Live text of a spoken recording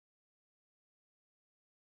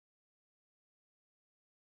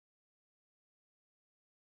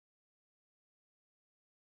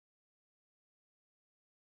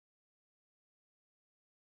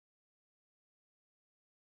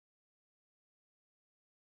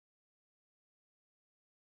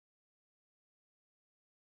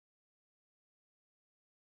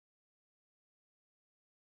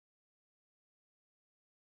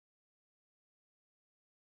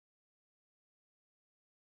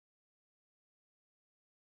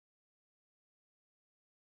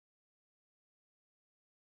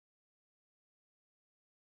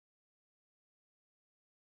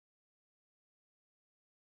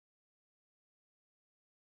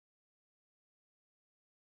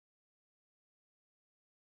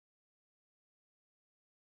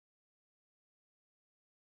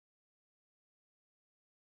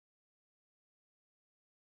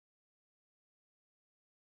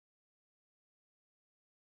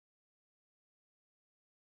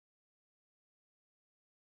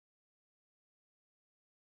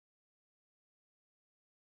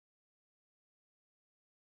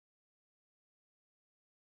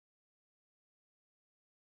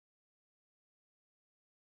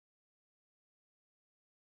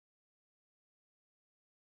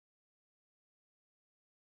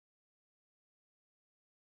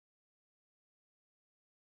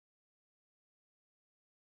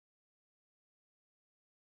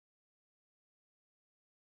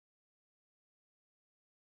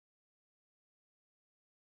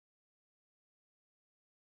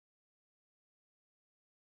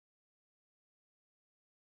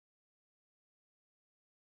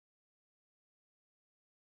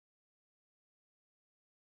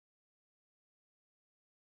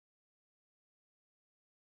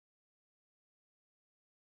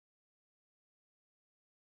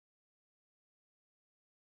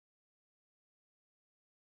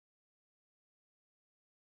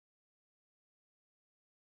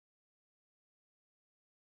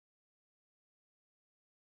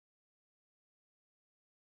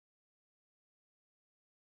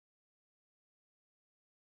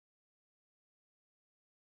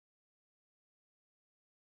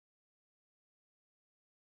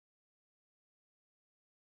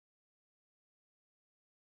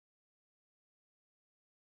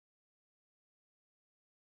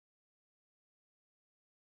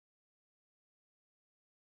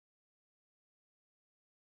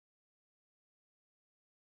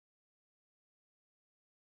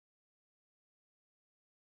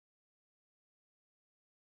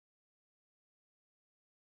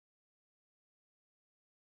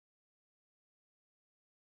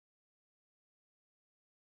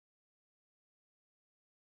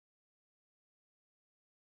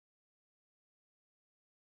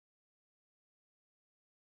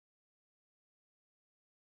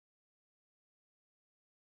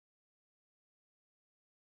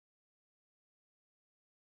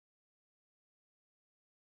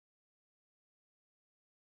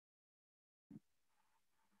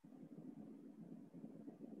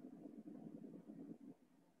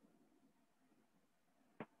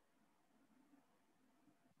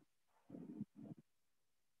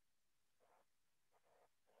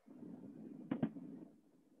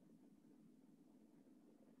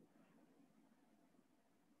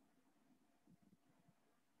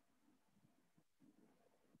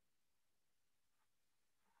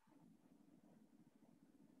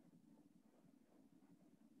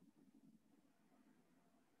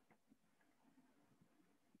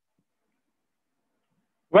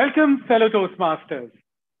Welcome, fellow Toastmasters.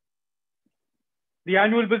 The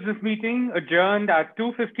annual business meeting adjourned at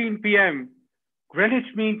 2:15 p.m. Greenwich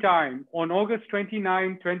Mean Time on August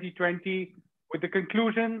 29, 2020, with the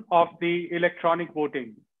conclusion of the electronic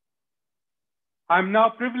voting. I'm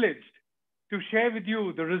now privileged to share with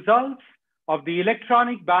you the results of the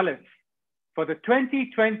electronic ballots for the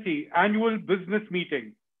 2020 annual business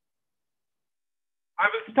meeting. I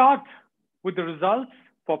will start with the results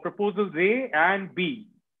for proposals A and B.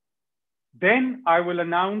 Then I will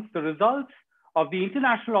announce the results of the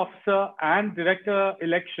international officer and director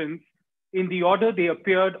elections in the order they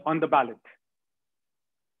appeared on the ballot.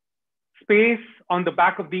 Space on the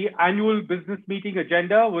back of the annual business meeting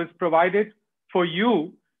agenda was provided for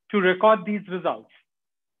you to record these results.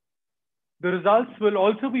 The results will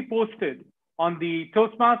also be posted on the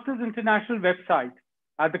Toastmasters International website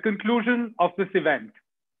at the conclusion of this event.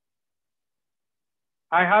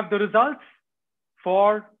 I have the results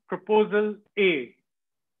for Proposal A.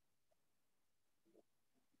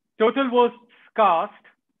 Total votes cast,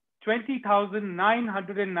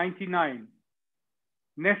 20,999.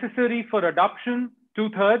 Necessary for adoption,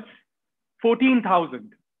 2/3,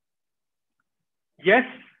 14,000. Yes,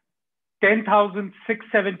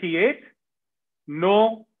 10,678.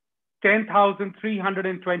 No,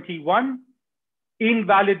 10,321.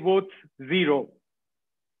 Invalid votes, 0.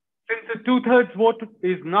 Since the 2/3 vote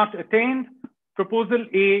is not attained, Proposal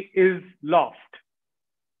A is lost.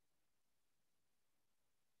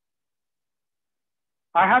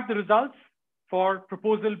 I have the results for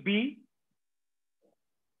Proposal B.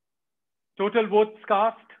 Total votes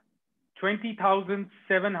cast,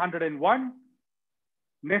 20,701.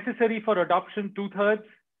 Necessary for adoption, 2/3,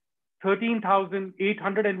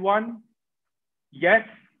 13,801. Yes,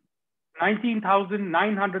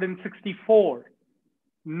 19,964.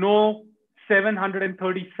 No,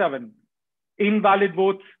 737. Invalid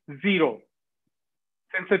votes, 0.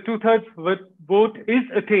 Since the 2/3 vote is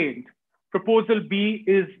attained, Proposal B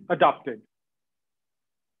is adopted.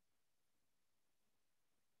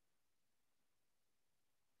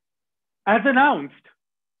 As announced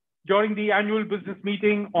during the annual business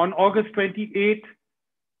meeting on August 28,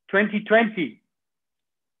 2020,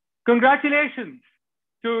 congratulations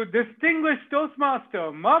to distinguished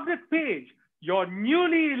Toastmaster Margaret Page, your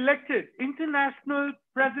newly elected international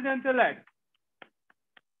president-elect.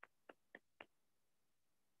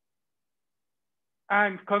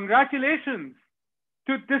 And congratulations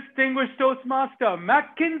to distinguished Toastmaster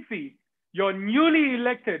Matt Kinsey, your newly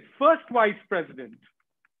elected first vice president.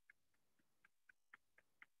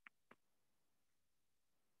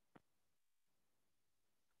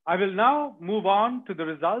 I will now move on to the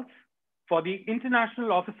results for the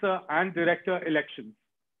international officer and director elections.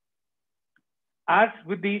 As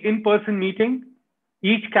with the in-person meeting,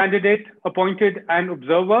 each candidate appointed an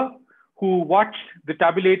observer who watched the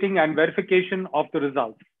tabulating and verification of the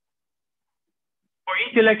results. For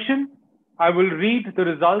each election, I will read the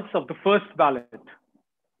results of the first ballot.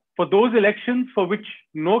 For those elections for which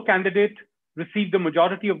no candidate received the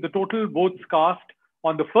majority of the total votes cast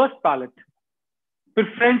on the first ballot,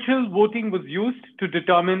 preferential voting was used to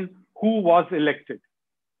determine who was elected.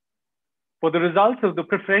 For the results of the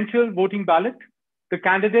preferential voting ballot, the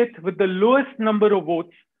candidate with the lowest number of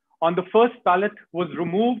votes on the first ballot was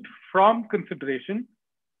removed from consideration.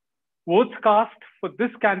 Votes cast for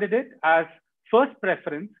this candidate as first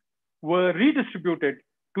preference were redistributed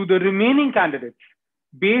to the remaining candidates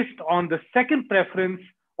based on the second preference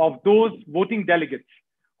of those voting delegates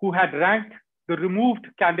who had ranked the removed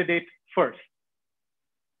candidate first.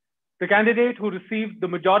 The candidate who received the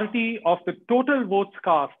majority of the total votes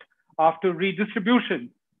cast after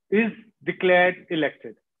redistribution is declared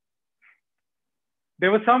elected.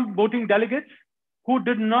 There were some voting delegates who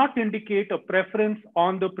did not indicate a preference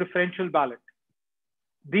on the preferential ballot.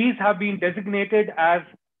 These have been designated as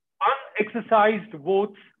unexercised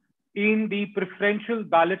votes in the preferential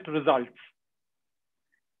ballot results.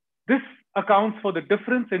 This accounts for the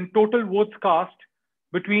difference in total votes cast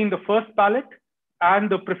between the first ballot and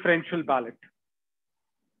the preferential ballot.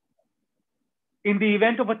 In the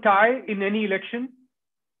event of a tie in any election,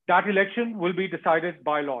 that election will be decided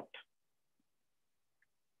by lot.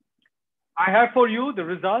 I have for you the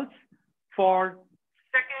results for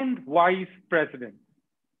second vice president.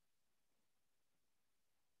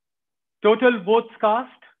 Total votes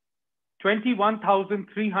cast,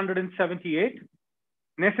 21,378.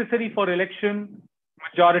 Necessary for election,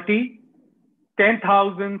 majority,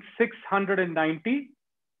 10,690.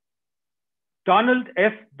 Donald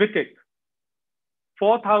F. Bittick,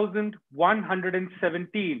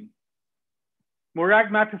 4,117.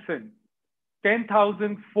 Murag Matheson,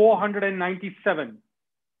 10,497.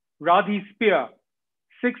 Radhi Spear,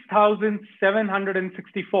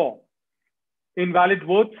 6,764. Invalid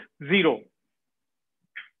votes, 0.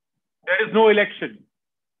 There is no election.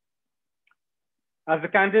 As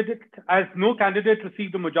no candidate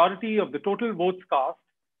received the majority of the total votes cast,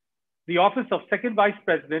 the office of second vice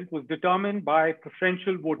president was determined by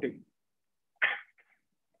preferential voting.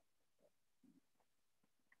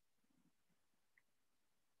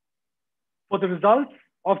 For the results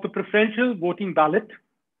of the preferential voting ballot,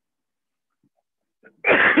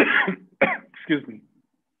 excuse me.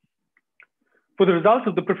 For the results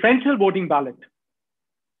of the preferential voting ballot,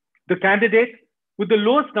 the candidate with the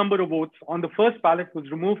lowest number of votes on the first ballot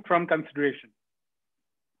was removed from consideration.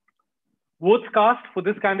 Votes cast for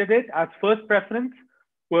this candidate as first preference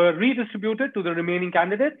were redistributed to the remaining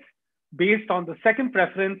candidates based on the second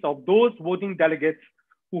preference of those voting delegates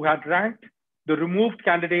who had ranked the removed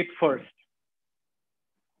candidate first.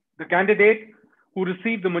 The candidate who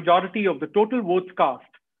received the majority of the total votes cast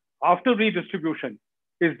after redistribution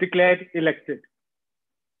is declared elected.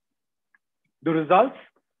 The results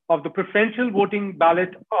of the preferential voting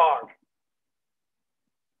ballot are: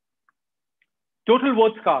 total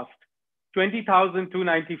votes cast,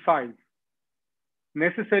 20,295.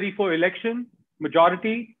 Necessary for election,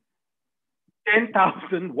 majority,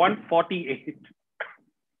 10,148.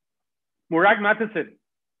 Murad Matheson,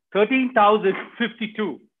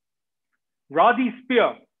 13,052. Radhi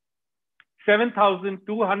Spear,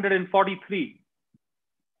 7,243.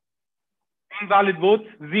 Invalid votes,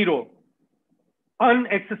 0.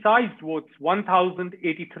 Unexercised votes,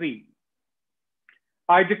 1,083.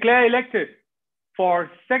 I declare elected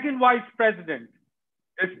for second vice president,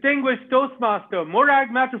 distinguished Toastmaster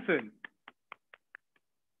Murad Matheson.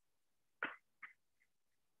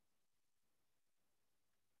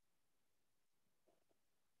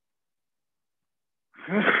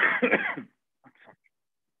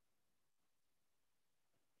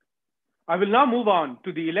 I will now move on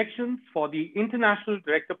to the elections for the international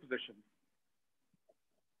director position.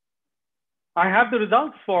 I have the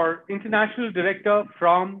results for international director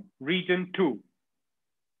from region 2.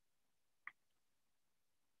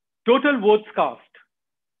 Total votes cast,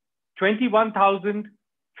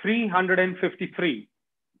 21,353.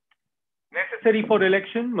 Necessary for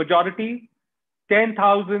election, majority,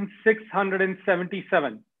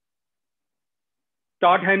 10,677.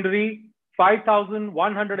 Todd Henry,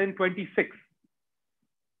 5,126.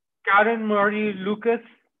 Karen Marie Lucas,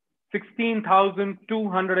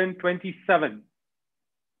 16,227.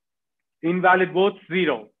 Invalid votes,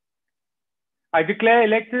 0. I declare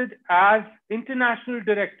elected as international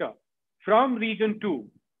director from region 2,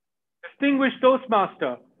 distinguished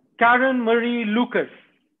Toastmaster Karen Marie Lucas.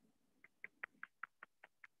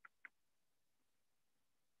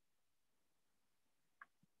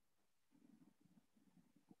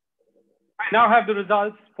 I now have the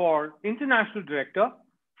results for international director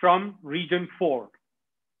from region 4.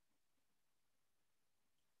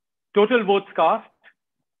 Total votes cast,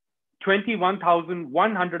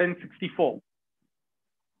 21,164.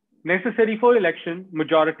 Necessary for election,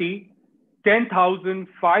 majority,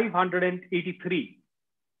 10,583.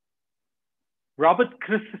 Robert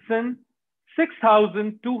Christensen,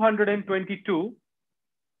 6,222.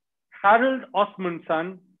 Harold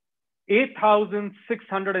Osmundson,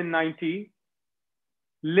 8,690.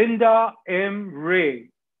 Linda M. Ray,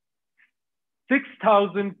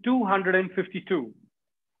 6,252.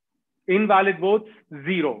 Invalid votes,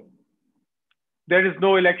 0. There is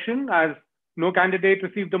no election as no candidate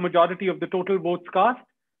received the majority of the total votes cast.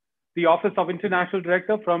 The office of international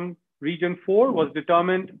director from region 4 was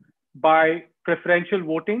determined by preferential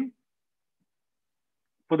voting.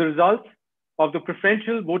 For the results of the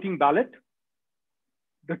preferential voting ballot,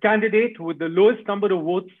 the candidate with the lowest number of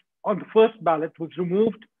votes on the first ballot was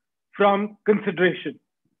removed from consideration.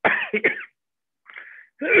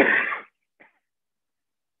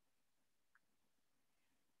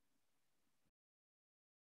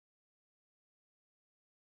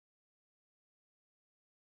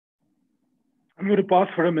 I'm going to pause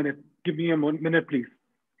for a minute. Give me a minute, please.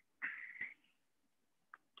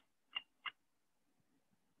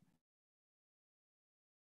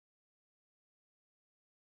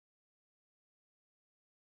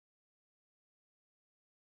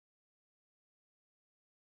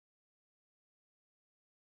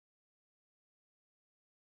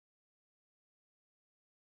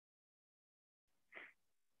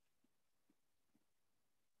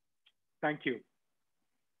 Thank you.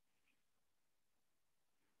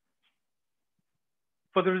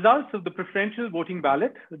 For the results of the preferential voting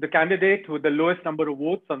ballot, the candidate with the lowest number of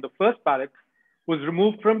votes on the first ballot was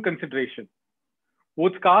removed from consideration.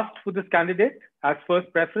 Votes cast for this candidate as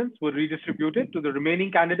first preference were redistributed to the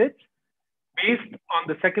remaining candidates based on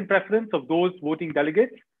the second preference of those voting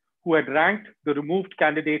delegates who had ranked the removed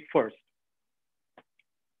candidate first.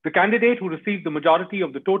 The candidate who received the majority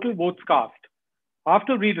of the total votes cast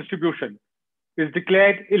after redistribution is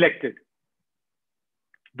declared elected.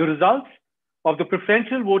 The results of the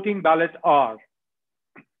preferential voting ballot are: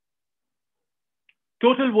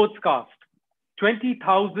 total votes cast,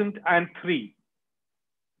 20,003.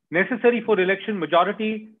 Necessary for election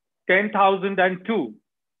majority, 10,002.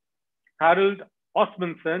 Harold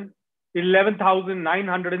Osmundson,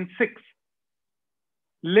 11,906.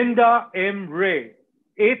 Linda M. Ray,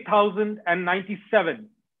 8,097.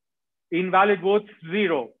 Invalid votes,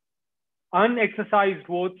 0. Unexercised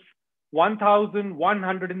votes,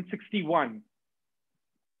 1,161.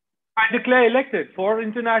 I declare elected for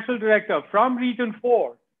International Director from Region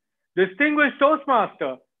 4, Distinguished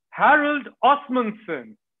Toastmaster, Harold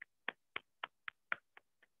Osmundson.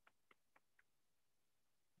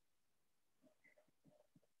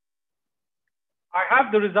 I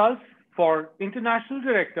have the results for International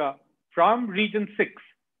Director from Region 6.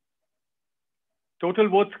 Total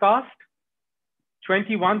votes cast,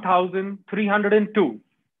 21,302.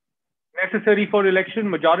 Necessary for election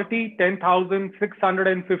majority,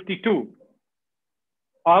 10,652.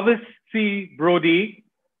 Avis C. Brody,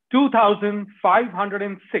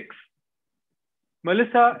 2,506.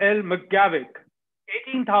 Melissa L. McGavick,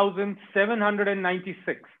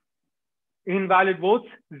 18,796. Invalid votes,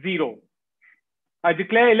 0. I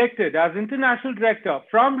declare elected as International Director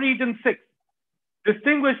from Region 6,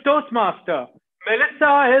 Distinguished Toastmaster,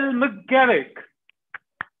 Melissa L. McGavick.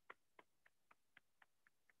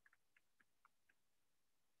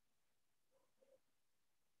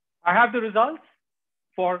 I have the results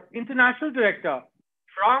for International Director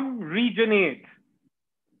from Region 8.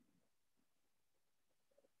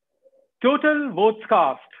 Total votes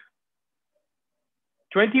cast,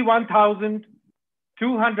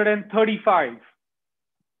 21,235.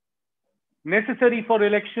 Necessary for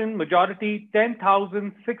election majority,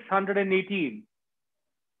 10,618.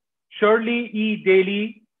 Shirley E.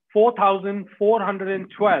 Daly,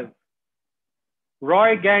 4,412.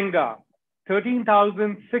 Roy Ganga,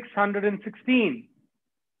 13,616.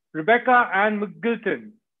 Rebecca Ann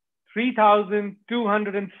McGilton,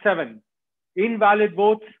 3,207. Invalid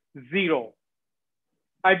votes, 0.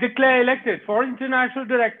 I declare elected for International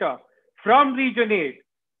Director from Region 8,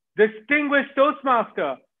 Distinguished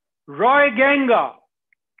Toastmaster, Roy Ganga.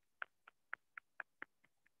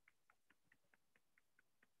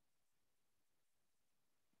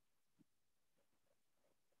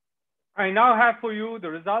 I now have for you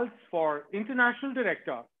the results for International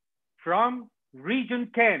Director from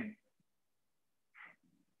Region 10.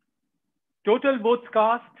 Total votes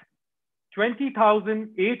cast,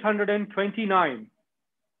 20,829.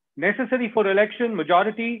 Necessary for election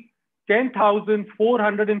majority,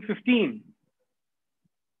 10,415.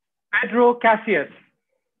 Pedro Cassius,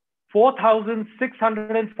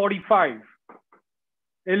 4,645.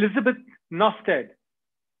 Elizabeth Nosted,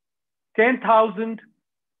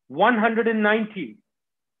 10,190.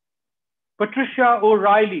 Patricia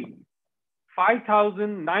O'Reilly,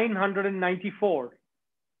 5,994.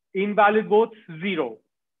 Invalid votes, 0.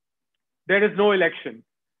 There is no election.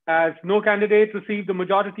 As no candidate received the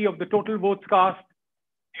majority of the total votes cast,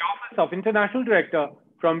 the office of International Director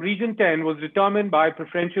from Region 10 was determined by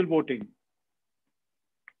preferential voting.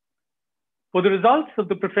 For the results of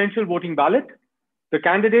the preferential voting ballot, the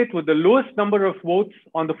candidate with the lowest number of votes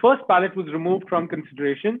on the first ballot was removed from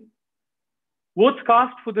consideration. Votes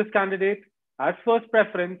cast for this candidate as first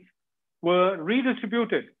preference were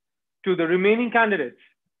redistributed to the remaining candidates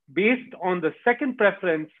based on the second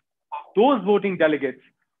preference of those voting delegates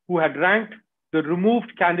who had ranked the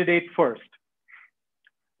removed candidate first.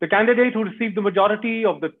 The candidate who received the majority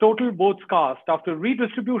of the total votes cast after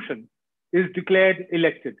redistribution is declared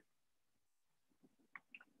elected.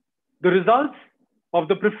 The results of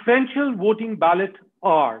the preferential voting ballot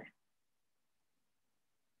are: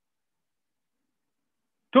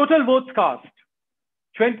 total votes cast,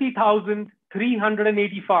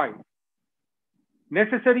 20,385.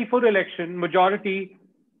 Necessary for election majority,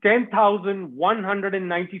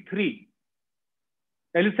 10,193.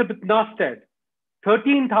 Elizabeth Nosted,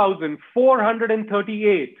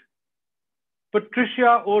 13,438.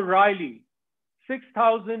 Patricia O'Reilly,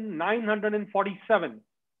 6,947.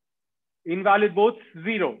 Invalid votes,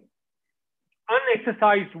 0.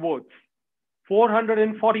 Unexercised votes,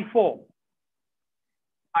 444.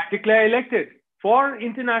 I declare elected for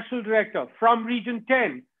International Director from Region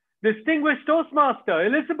 10, Distinguished Toastmaster,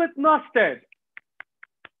 Elizabeth Nosted.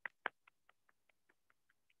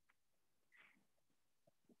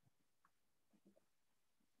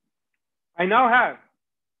 I now have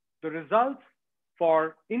the results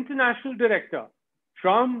for International Director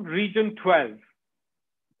from Region 12.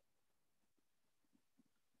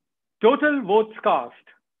 Total votes cast,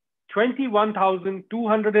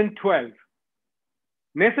 21,212.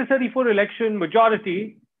 Necessary for election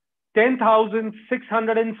majority,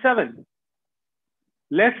 10,607.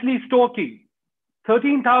 Leslie Storkey,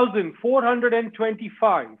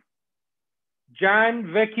 13,425. Jan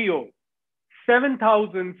Vecchio,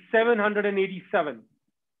 7,787.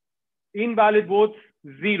 Invalid votes,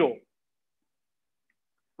 0.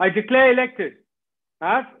 I declare elected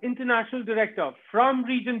as International Director from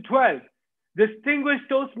Region 12, Distinguished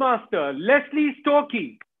Toastmaster Leslie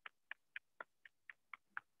Storkey.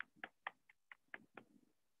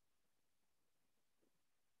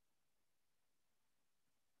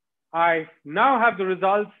 I now have the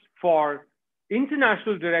results for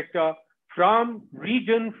International Director from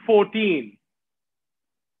Region 14.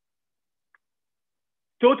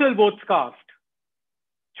 Total votes cast,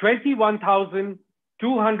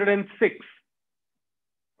 21,206.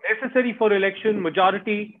 Necessary for election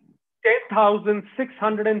majority,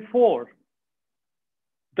 10,604.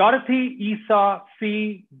 Dorothy Isa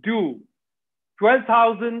C. Du,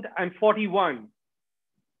 12,041.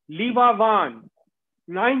 Leva Van,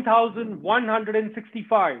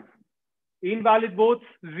 9,165. Invalid votes,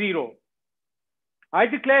 0. I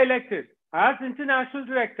declare elected as International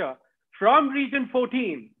Director from Region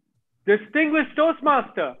 14, Distinguished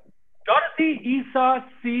Toastmaster, Dorothy Isa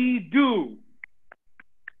C. Du.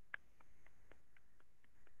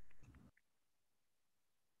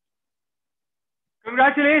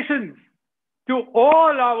 Congratulations to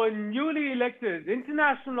all our newly elected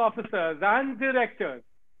international officers and directors.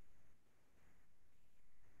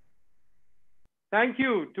 Thank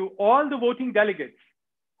you to all the voting delegates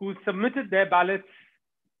who submitted their ballots.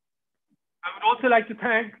 I would also like to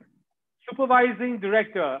thank Supervising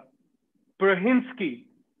Director Perhinsky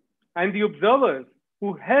and the observers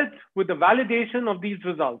who helped with the validation of these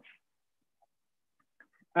results.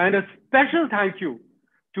 And a special thank you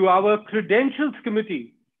to our Credentials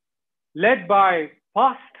Committee, led by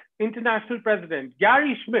past International President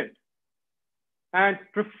Gary Schmidt and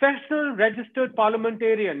professional registered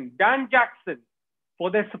parliamentarian Dan Jackson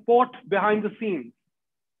for their support behind the scenes.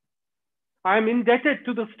 I am indebted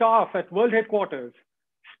to the staff at World Headquarters,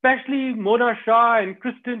 especially Mona Shah and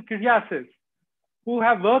Kristen Kiriasis, who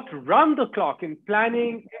have worked round the clock in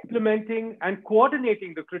planning, implementing, and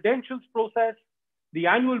coordinating the credentials process, the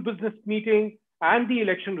annual business meeting, and the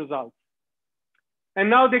election results. And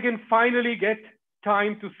now they can finally get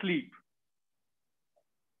time to sleep.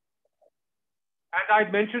 As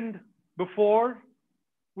I'd mentioned before,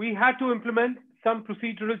 we had to implement some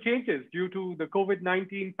procedural changes due to the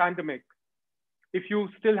COVID-19 pandemic. If you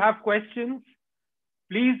still have questions,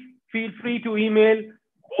 please feel free to email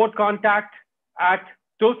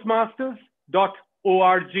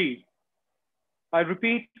votecontact@toastmasters.org. I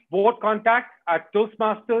repeat,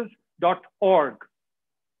 votecontact@toastmasters.org.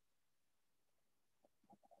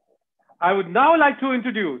 I would now like to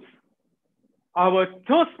introduce our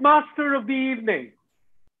Toastmaster of the evening,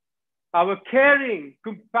 our caring,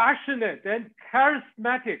 compassionate, and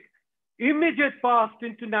charismatic, immediate past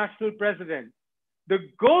international president, the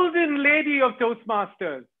golden lady of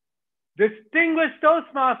Toastmasters, Distinguished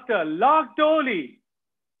Toastmaster Lark Doley.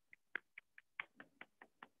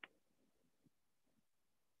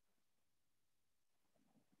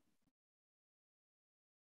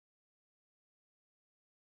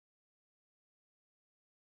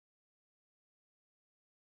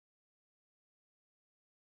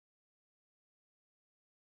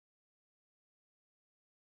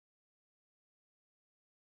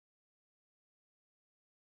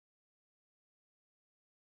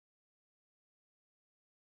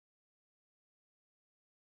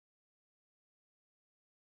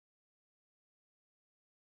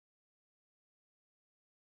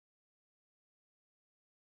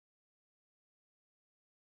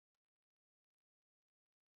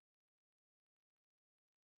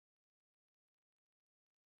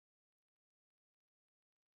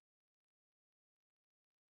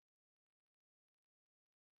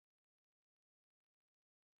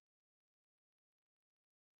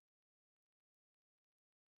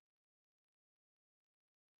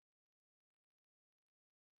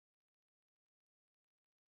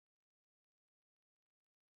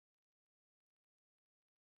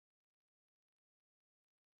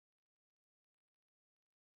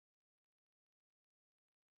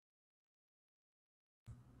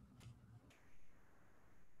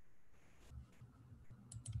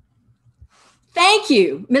 Thank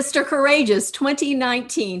you, Mr. Courageous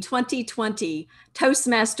 2019-2020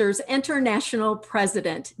 Toastmasters International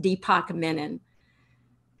President Deepak Menon.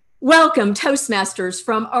 Welcome, Toastmasters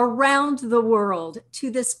from around the world, to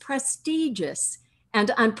this prestigious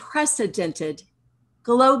and unprecedented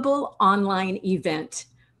global online event.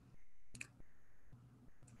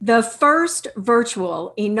 The first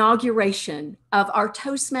virtual inauguration of our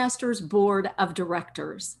Toastmasters Board of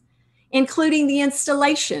Directors, including the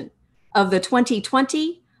installation of the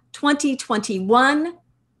 2020-2021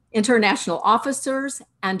 international officers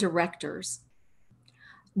and directors.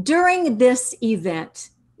 During this event,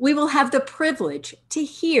 we will have the privilege to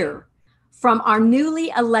hear from our newly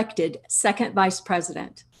elected second vice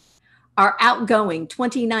president, our outgoing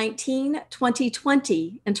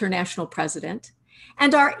 2019-2020 international president,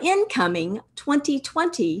 and our incoming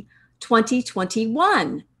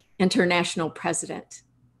 2020-2021 international president.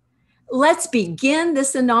 Let's begin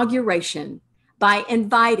this inauguration by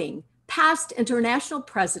inviting past international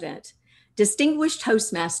president, distinguished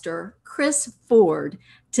Toastmaster Chris Ford,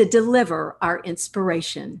 to deliver our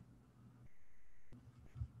inspiration.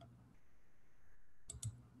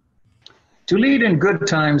 To lead in good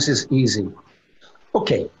times is easy.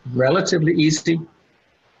 Okay, relatively easy,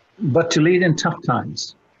 but to lead in tough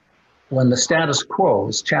times, when the status quo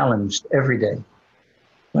is challenged every day,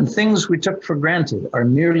 when things we took for granted are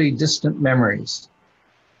merely distant memories,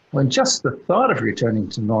 when just the thought of returning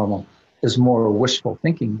to normal is more wishful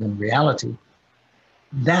thinking than reality,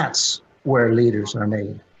 that's where leaders are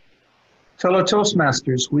made. Fellow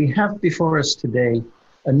Toastmasters, we have before us today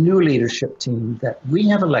a new leadership team that we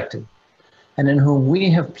have elected and in whom we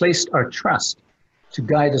have placed our trust to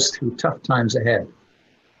guide us through tough times ahead.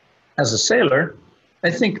 As a sailor, I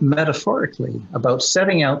think metaphorically about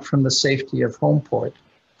setting out from the safety of home port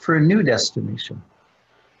for a new destination.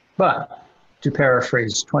 But to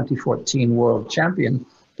paraphrase 2014 world champion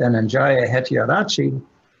Dhananjaya Hettiarachchi,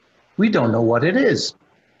 we don't know what it is.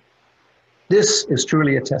 This is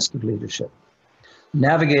truly a test of leadership,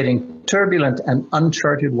 navigating turbulent and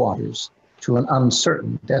uncharted waters to an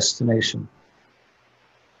uncertain destination.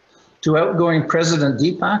 To outgoing President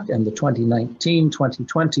Deepak and the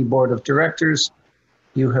 2019-2020 Board of Directors,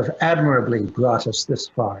 you have admirably brought us this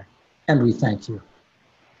far, and we thank you.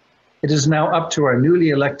 It is now up to our newly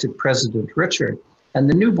elected President Richard and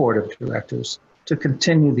the new Board of Directors to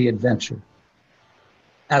continue the adventure.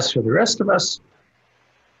 As for the rest of us,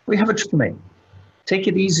 we have a choice to make. Take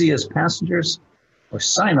it easy as passengers or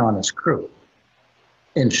sign on as crew.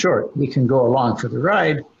 In short, we can go along for the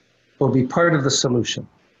ride or be part of the solution.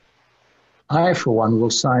 I, for one, will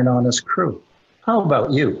sign on as crew. How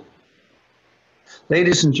about you?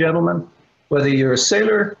 Ladies and gentlemen, whether you're a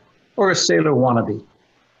sailor or a sailor wannabe,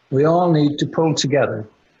 we all need to pull together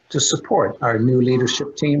to support our new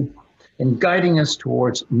leadership team in guiding us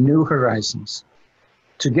towards new horizons.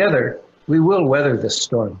 Together, we will weather this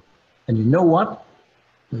storm. And you know what?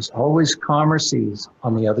 There's always calmer seas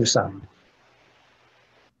on the other side.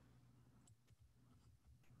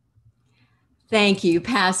 Thank you,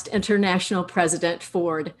 past International President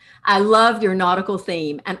Ford. I love your nautical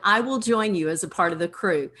theme, and I will join you as a part of the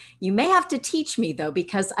crew. You may have to teach me, though,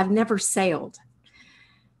 because I've never sailed.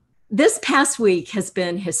 This past week has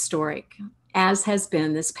been historic, as has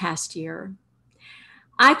been this past year.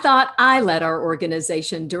 I thought I led our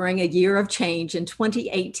organization during a year of change in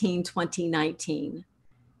 2018-2019.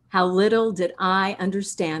 How little did I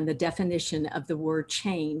understand the definition of the word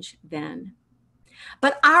change then.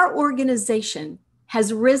 But our organization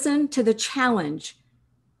has risen to the challenge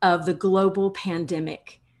of the global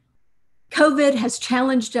pandemic. COVID has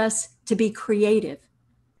challenged us to be creative,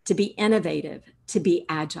 to be innovative, to be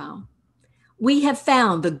agile. We have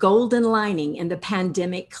found the golden lining in the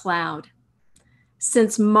pandemic cloud.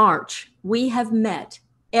 Since March, we have met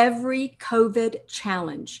every COVID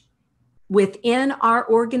challenge within our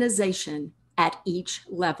organization at each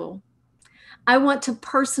level. I want to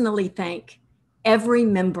personally thank every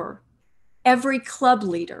member, every club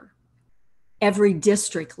leader, every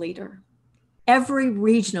district leader, every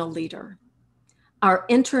regional leader, our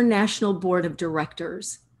international board of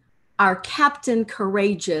directors, our Captain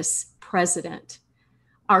Courageous president,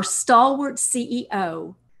 our stalwart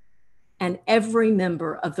CEO, and every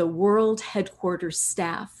member of the World Headquarters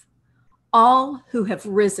staff, all who have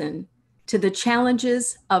risen to the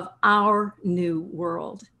challenges of our new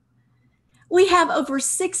world. We have over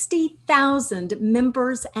 60,000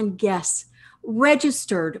 members and guests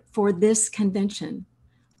registered for this convention.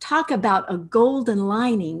 Talk about a golden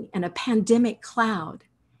lining in a pandemic cloud.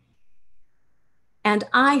 And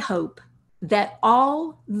I hope that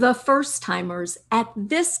all the first-timers at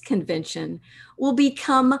this convention will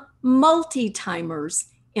become multi-timers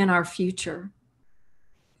in our future.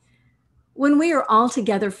 When we are all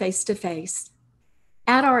together face-to-face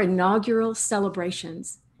at our inaugural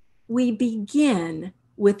celebrations, we begin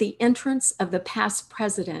with the entrance of the past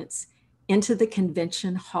presidents into the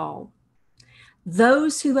convention hall,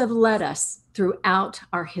 those who have led us throughout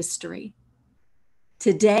our history.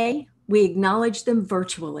 Today, we acknowledge them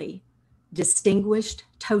virtually, distinguished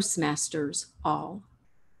Toastmasters all.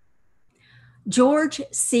 George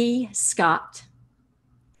C. Scott,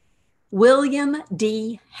 William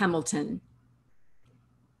D. Hamilton,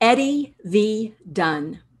 Eddie V.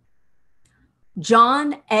 Dunn,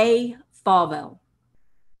 John A. Fauvel,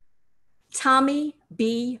 Tommy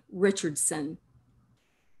B. Richardson,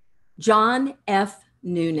 John F.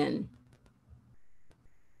 Noonan,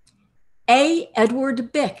 A.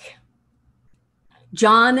 Edward Bick,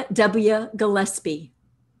 John W. Gillespie,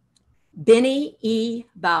 Benny E.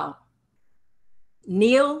 Bow,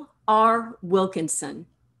 Neil R. Wilkinson,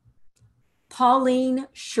 Pauline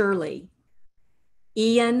Shirley,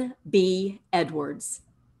 Ian B. Edwards,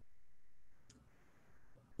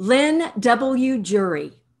 Lynn W.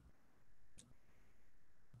 Jury,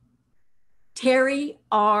 Terry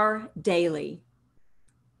R. Daly,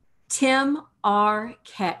 Tim R.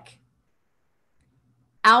 Keck,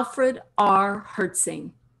 Alfred R.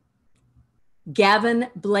 Hertzing, Gavin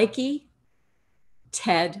Blakey,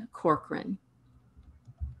 Ted Corcoran,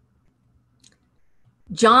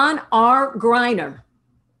 John R. Greiner,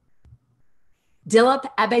 Dilip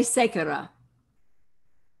Abesekera,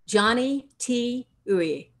 Johnny T.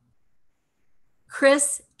 Uy,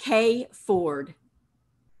 Chris K. Ford,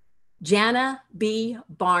 Jana B.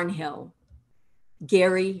 Barnhill,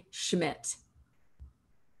 Gary Schmidt,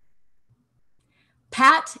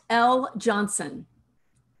 Pat L. Johnson,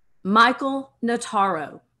 Michael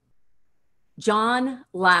Notaro, John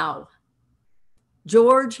Lau,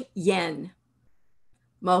 George Yen,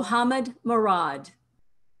 Mohammed Murad,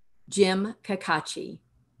 Jim Kakachi,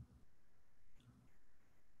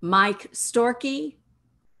 Mike Storkey,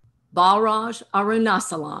 Balraj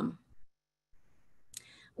Arunasalam.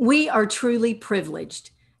 We are truly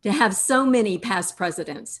privileged to have so many past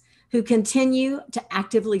presidents who continue to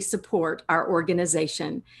actively support our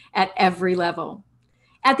organization at every level.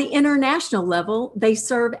 At the international level, they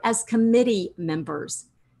serve as committee members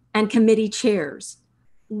and committee chairs,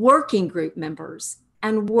 working group members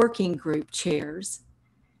and working group chairs.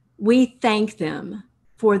 We thank them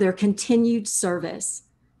for their continued service,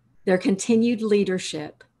 their continued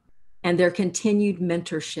leadership, and their continued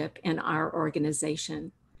mentorship in our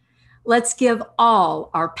organization. Let's give all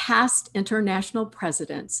our past international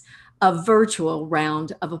presidents a virtual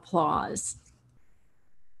round of applause.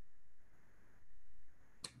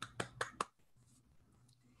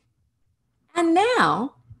 And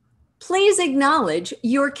now, please acknowledge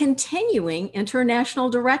your continuing international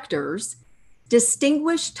directors,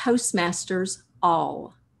 distinguished Toastmasters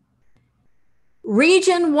all.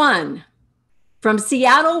 Region 1, from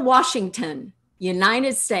Seattle, Washington,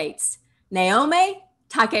 United States, Naomi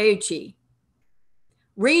Takeuchi.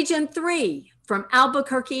 Region 3, from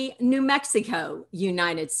Albuquerque, New Mexico,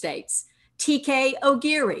 United States, TK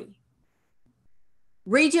Ogiri.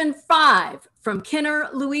 Region 5, from Kenner,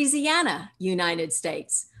 Louisiana, United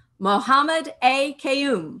States, Mohammed A.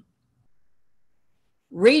 Kayum.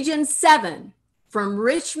 Region 7, from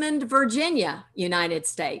Richmond, Virginia, United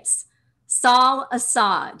States, Saul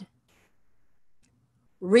Assad.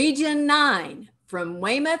 Region 9, from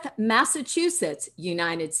Weymouth, Massachusetts,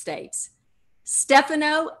 United States,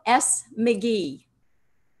 Stefano S. McGee.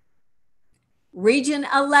 Region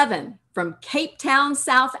 11, from Cape Town,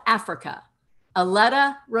 South Africa,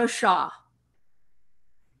 Aletta Roshah.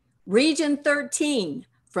 Region 13,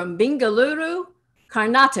 from Bengaluru,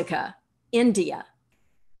 Karnataka, India,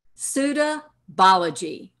 Sudha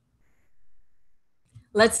Balaji.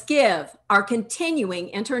 Let's give our continuing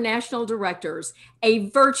international directors a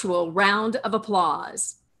virtual round of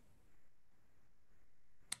applause.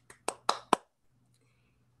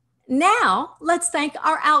 Now, let's thank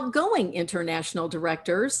our outgoing international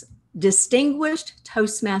directors, distinguished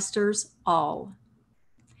Toastmasters all.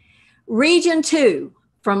 Region 2,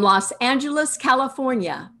 from Los Angeles,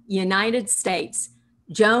 California, United States,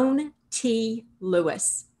 Joan T.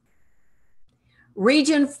 Lewis.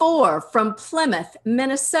 Region 4, from Plymouth,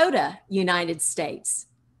 Minnesota, United States,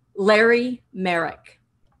 Larry Merrick.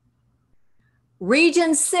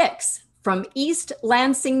 Region 6, from East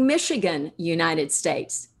Lansing, Michigan, United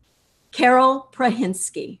States, Carol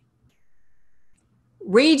Prahinsky.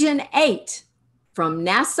 Region 8, from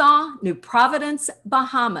Nassau, New Providence,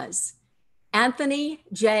 Bahamas, Anthony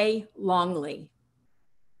J. Longley.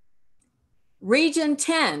 Region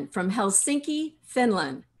 10 from Helsinki,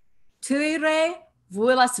 Finland, Ture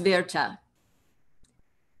Vuolasvirta.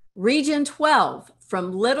 Region 12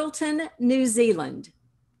 from Littleton, New Zealand,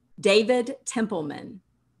 David Templeman.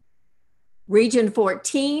 Region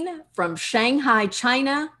 14 from Shanghai,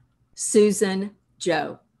 China, Susan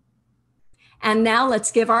Zhou. And now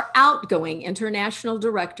let's give our outgoing international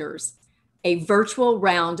directors a virtual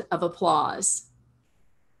round of applause.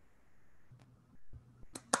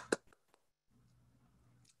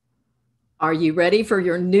 Are you ready for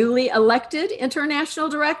your newly elected international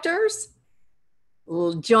directors?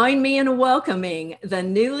 Well, join me in welcoming the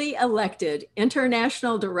newly elected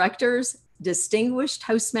international directors, distinguished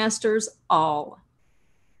Toastmasters all.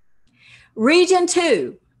 Region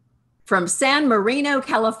 2, from San Marino,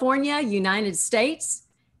 California, United States,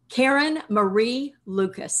 Karen Marie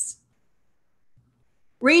Lucas.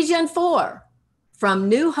 Region 4, from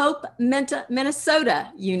New Hope,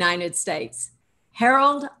 Minnesota, United States,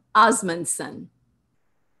 Harold Osmondson.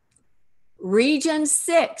 Region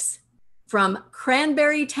 6, from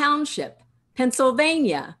Cranberry Township,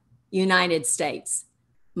 Pennsylvania, United States,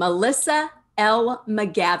 Melissa L.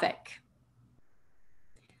 McGavick.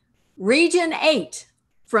 Region 8,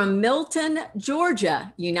 from Milton,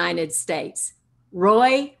 Georgia, United States,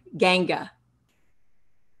 Roy Ganga.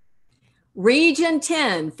 Region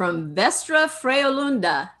 10, from Västra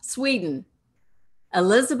Frölunda, Sweden,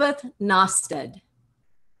 Elizabeth Nosted.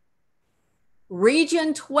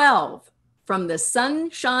 Region 12, from the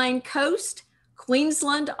Sunshine Coast,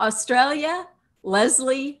 Queensland, Australia,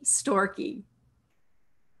 Leslie Storkey.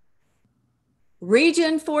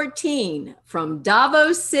 Region 14, from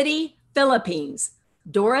Davos City, Philippines,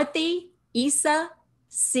 Dorothy Isa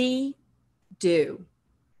C. Du.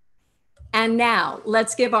 And now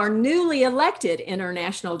let's give our newly elected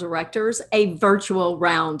international directors a virtual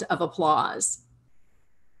round of applause.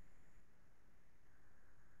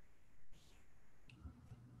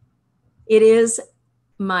 It is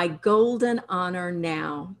my golden honor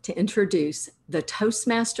now to introduce the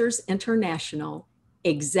Toastmasters International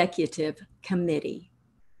Executive Committee.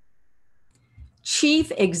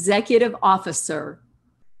 Chief Executive Officer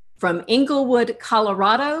from Inglewood,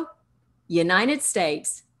 Colorado, United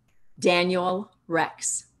States, Daniel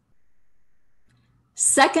Rex.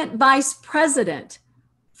 Second Vice President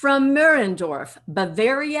from Murendorf,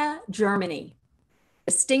 Bavaria, Germany,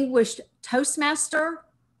 distinguished Toastmaster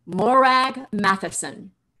Morag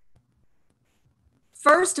Matheson.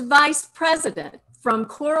 First Vice President from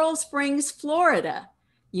Coral Springs, Florida,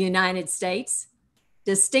 United States,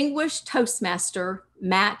 distinguished Toastmaster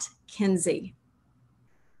Matt Kinsey.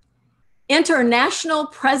 International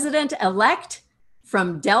President-elect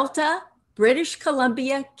from Delta, British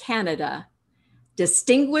Columbia, Canada,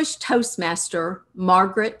 distinguished Toastmaster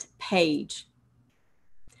Margaret Page.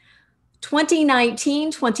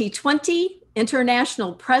 2019-2020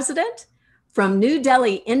 International President from New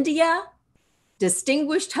Delhi, India,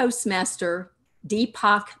 distinguished Toastmaster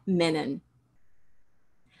Deepak Menon.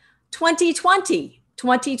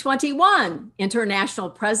 2020-2021 International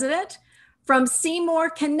President from Seymour,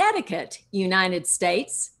 Connecticut, United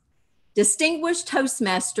States, distinguished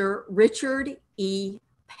Toastmaster Richard E.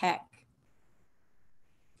 Peck.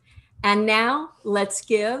 And now let's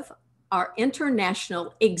give our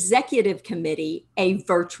International Executive Committee a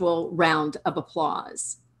virtual round of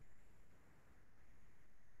applause.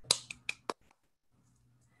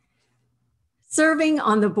 Serving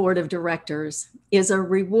on the board of directors is a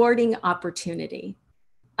rewarding opportunity,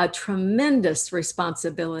 a tremendous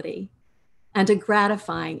responsibility, and a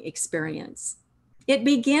gratifying experience. It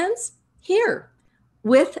begins here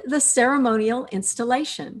with the ceremonial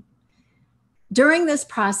installation. During this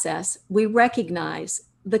process, we recognize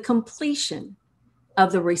the completion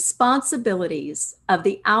of the responsibilities of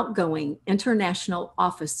the outgoing international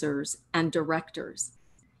officers and directors.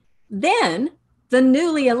 Then, the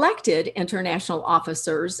newly elected international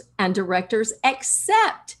officers and directors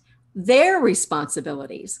accept their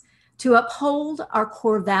responsibilities to uphold our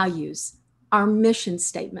core values, our mission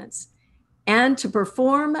statements, and to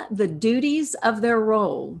perform the duties of their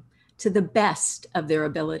role to the best of their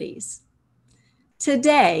abilities.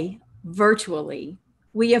 Today, virtually,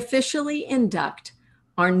 we officially induct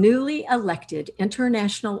our newly elected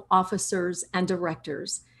international officers and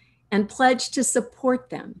directors and pledge to support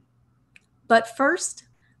them. But first,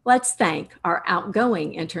 let's thank our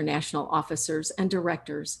outgoing international officers and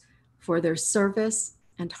directors for their service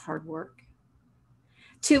and hard work.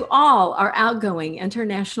 To all our outgoing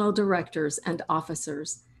international directors and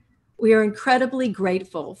officers, we are incredibly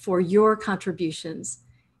grateful for your contributions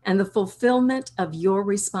and the fulfillment of your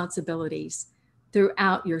responsibilities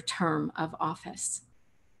throughout your term of office.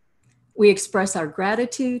 We express our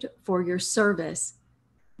gratitude for your service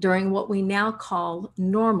during what we now call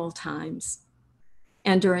normal times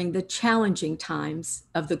and during the challenging times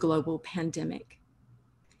of the global pandemic.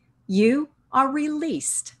 You are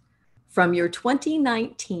released from your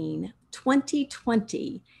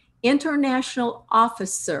 2019-2020 International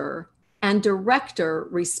Officer and Director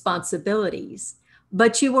responsibilities,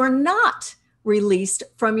 but you are not released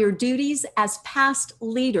from your duties as past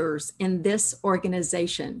leaders in this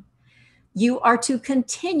organization. You are to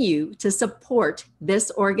continue to support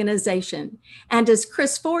this organization, and as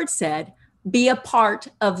Chris Ford said, be a part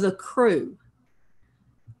of the crew.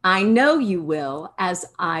 I know you will, as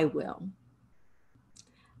I will.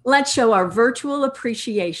 Let's show our virtual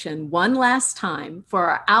appreciation one last time for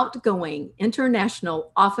our outgoing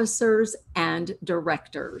international officers and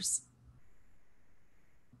directors.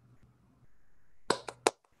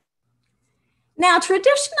 Now,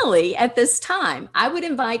 traditionally at this time, I would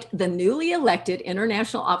invite the newly elected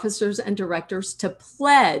international officers and directors to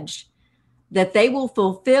pledge that they will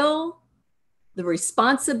fulfill the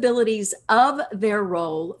responsibilities of their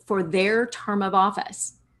role for their term of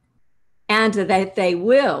office, and that they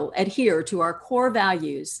will adhere to our core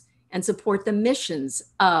values and support the missions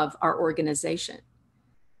of our organization.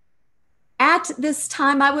 At this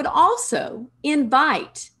time, I would also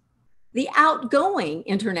invite the outgoing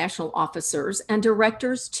international officers and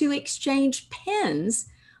directors to exchange pens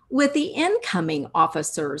with the incoming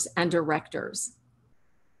officers and directors.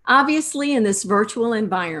 Obviously, in this virtual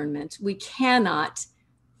environment, we cannot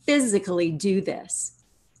physically do this,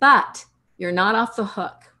 but you're not off the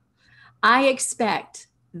hook. I expect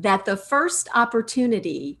that the first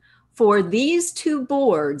opportunity for these two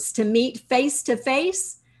boards to meet face to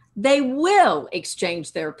face, they will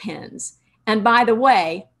exchange their pens. And by the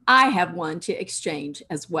way, I have one to exchange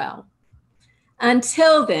as well.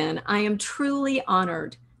 Until then, I am truly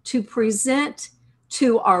honored to present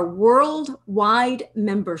to our worldwide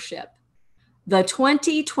membership the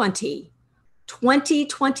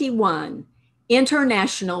 2020-2021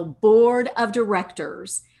 International Board of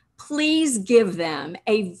Directors. Please give them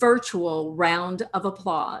a virtual round of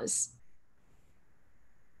applause.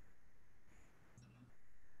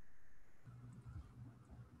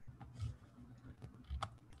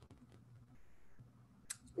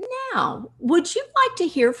 Now, would you like to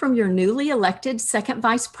hear from your newly elected second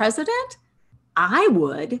vice president? I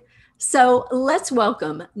would. So let's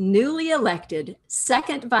welcome newly elected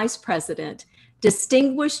second vice president,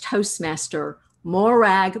 distinguished Toastmaster,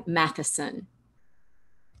 Morag Matheson.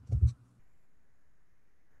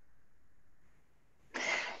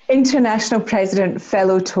 International President,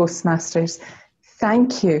 fellow Toastmasters,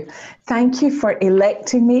 thank you. Thank you for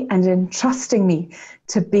electing me and entrusting me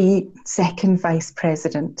to be second vice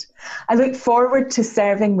president. I look forward to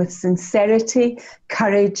serving with sincerity,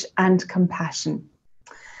 courage, and compassion.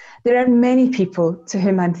 There are many people to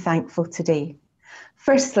whom I'm thankful today.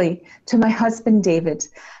 Firstly, to my husband, David,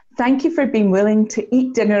 thank you for being willing to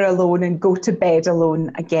eat dinner alone and go to bed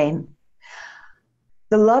alone again.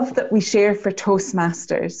 The love that we share for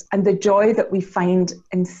Toastmasters and the joy that we find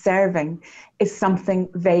in serving is something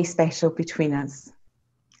very special between us.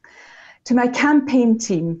 To my campaign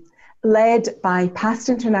team, led by past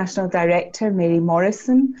International Director Mary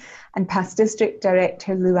Morrison and past District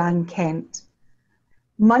Director Luann Kent,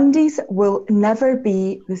 Mondays will never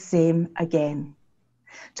be the same again.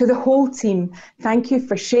 To the whole team, thank you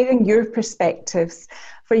for sharing your perspectives,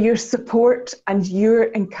 for your support and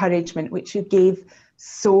your encouragement, which you gave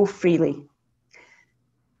so freely.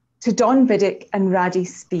 To Don Biddick and Raddy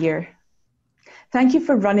Spear, thank you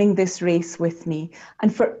for running this race with me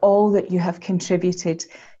and for all that you have contributed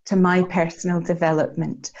to my personal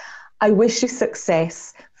development. I wish you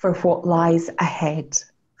success for what lies ahead.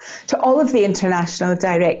 To all of the international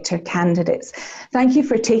director candidates, thank you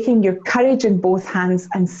for taking your courage in both hands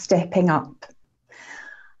and stepping up.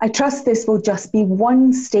 I trust this will just be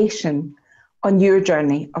one station on your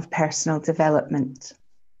journey of personal development.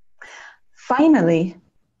 Finally,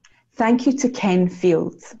 thank you to Ken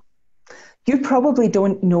Fields. You probably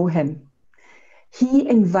don't know him. He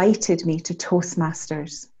invited me to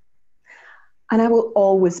Toastmasters, and I will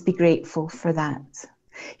always be grateful for that.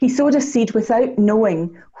 He sowed a seed without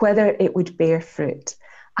knowing whether it would bear fruit.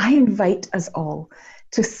 I invite us all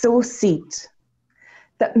to sow seed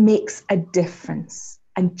that makes a difference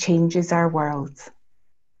and changes our world.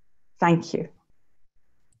 Thank you.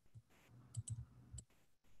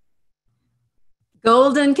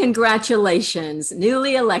 Golden congratulations,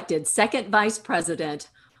 newly elected second vice president,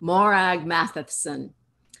 Morag Matheson.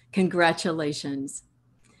 Congratulations.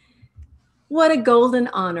 What a golden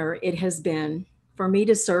honor it has been for me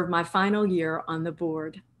to serve my final year on the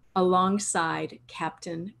board alongside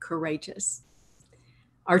Captain Courageous,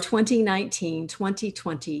 our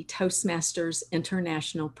 2019-2020 Toastmasters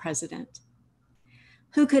International President.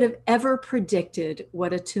 Who could have ever predicted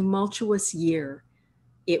what a tumultuous year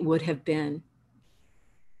it would have been?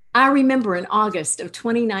 I remember in August of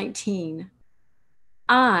 2019,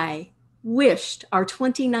 I wished our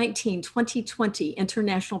 2019-2020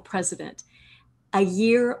 International President a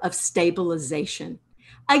year of stabilization,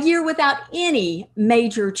 a year without any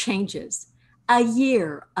major changes, a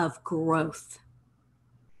year of growth.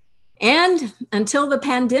 And until the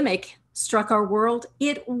pandemic struck our world,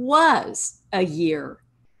 it was a year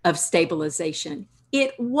of stabilization.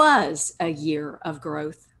 It was a year of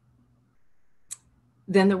growth.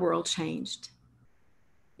 Then the world changed.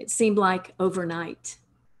 It seemed like overnight.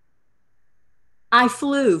 I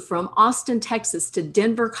flew from Austin, Texas to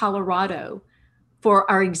Denver, Colorado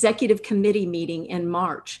for our executive committee meeting in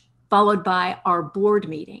March, followed by our board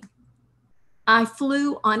meeting. I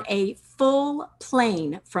flew on a full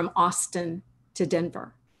plane from Austin to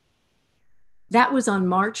Denver. That was on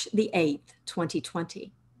March the 8th,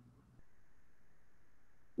 2020.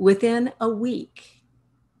 Within a week,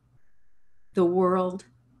 the world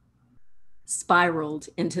spiraled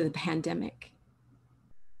into the pandemic.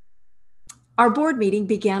 Our board meeting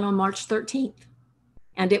began on March 13th,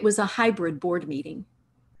 and it was a hybrid board meeting.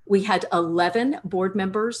 We had 11 board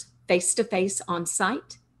members face-to-face on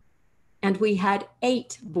site, and we had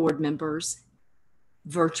 8 board members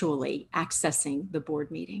virtually accessing the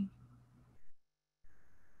board meeting.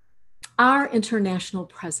 Our international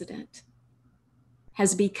president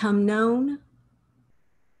has become known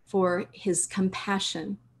for his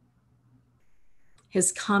compassion,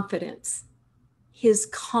 his confidence, his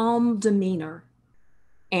calm demeanor,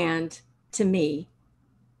 and to me,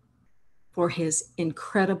 for his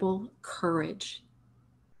incredible courage.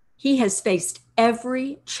 He has faced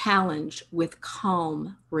every challenge with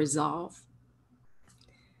calm resolve.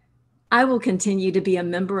 I will continue to be a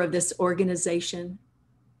member of this organization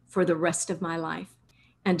for the rest of my life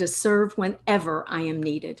and to serve whenever I am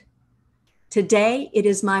needed. Today, it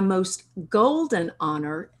is my most golden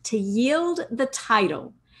honor to yield the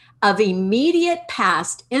title of immediate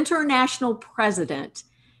past international president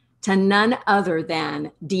to none other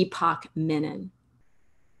than Deepak Menon.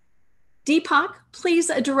 Deepak,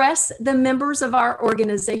 please address the members of our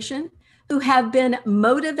organization who have been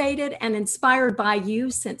motivated and inspired by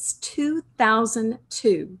you since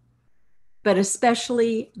 2002, but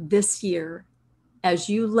especially this year as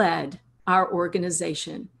you led our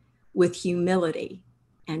organization with humility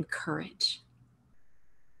and courage.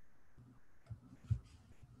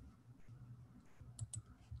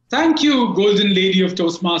 Thank you, Golden Lady of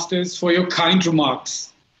Toastmasters, for your kind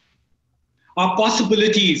remarks. Our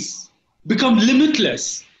possibilities become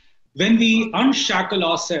limitless when we unshackle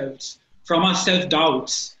ourselves from our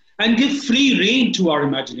self-doubts and give free rein to our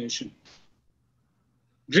imagination.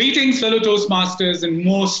 Greetings, fellow Toastmasters and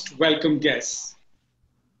most welcome guests.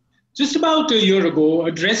 Just about a year ago,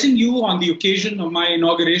 addressing you on the occasion of my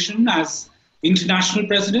inauguration as International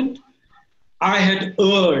President, I had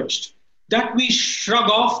urged that we shrug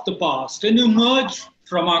off the past and emerge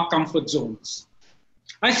from our comfort zones.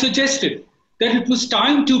 I suggested that it was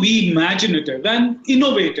time to be imaginative and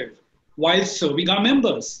innovative while serving our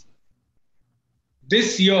members.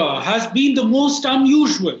 This year has been the most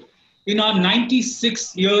unusual in our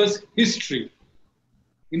 96 years history.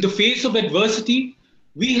 In the face of adversity,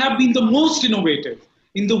 we have been the most innovative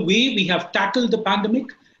in the way we have tackled the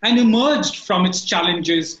pandemic and emerged from its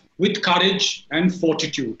challenges with courage and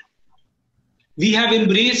fortitude. We have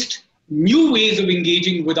embraced new ways of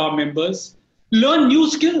engaging with our members, learned new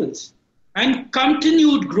skills, and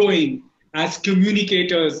continued growing as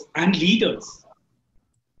communicators and leaders.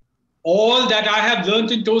 All that I have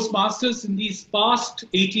learned in Toastmasters in these past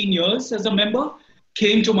 18 years as a member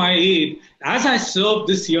came to my aid as I served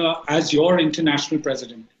this year as your international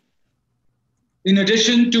president. In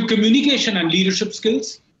addition to communication and leadership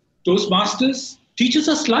skills, Toastmasters teaches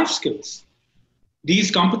us life skills.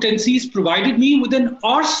 These competencies provided me with an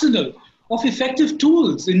arsenal of effective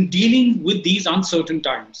tools in dealing with these uncertain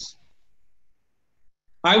times.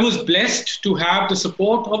 I was blessed to have the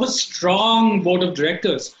support of a strong board of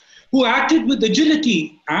directors who acted with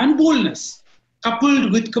agility and boldness,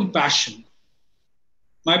 coupled with compassion.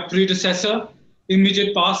 My predecessor,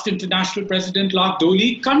 immediate past International President Lark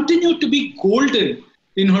Doley, continued to be golden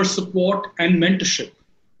in her support and mentorship.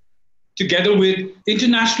 Together with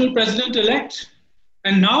International President-elect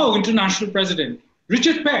and now International President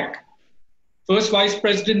Richard Peck, First Vice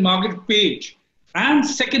President Margaret Page, and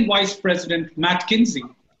second Vice President Matt Kinsey.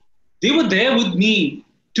 They were there with me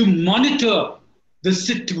to monitor the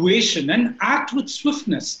situation and act with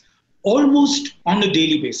swiftness almost on a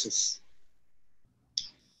daily basis.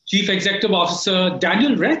 Chief Executive Officer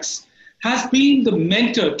Daniel Rex has been the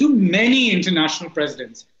mentor to many international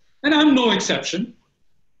presidents, and I'm no exception.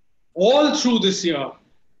 All through this year,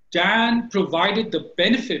 Dan provided the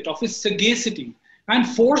benefit of his sagacity and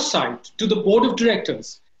foresight to the board of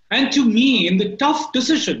directors and to me in the tough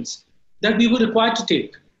decisions that we were required to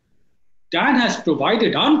take. Dan has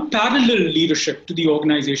provided unparalleled leadership to the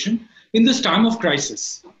organization in this time of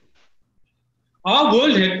crisis. Our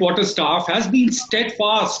world headquarters staff has been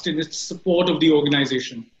steadfast in its support of the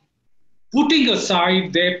organization. Putting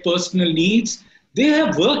aside their personal needs, they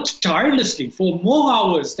have worked tirelessly for more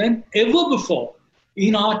hours than ever before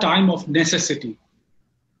in our time of necessity.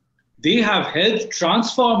 They have helped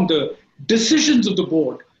transform the decisions of the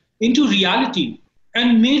board into reality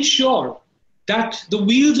and made sure that the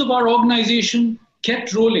wheels of our organization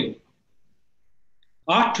kept rolling.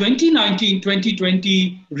 Our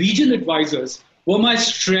 2019-2020 region advisors were my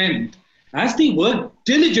strength as they worked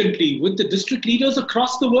diligently with the district leaders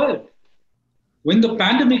across the world. When the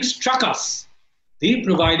pandemic struck us, they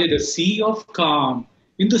provided a sea of calm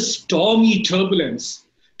in the stormy turbulence,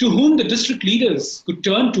 to whom the district leaders could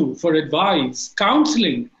turn to for advice,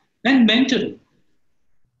 counseling, and mentoring.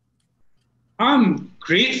 I'm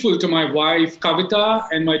grateful to my wife, Kavita,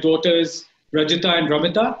 and my daughters, Rajita and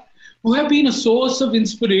Ramita, who have been a source of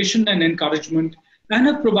inspiration and encouragement and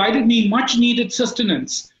have provided me much needed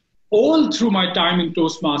sustenance all through my time in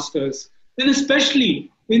Toastmasters, and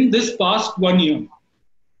especially in this past 1 year.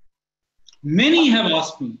 Many have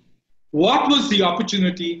asked me, what was the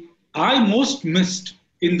opportunity I most missed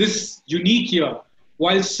in this unique year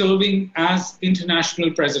while serving as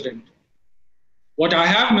international president? What I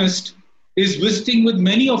have missed is visiting with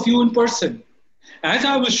many of you in person, as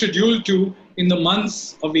I was scheduled to in the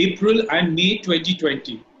months of April and May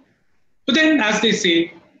 2020. But then, as they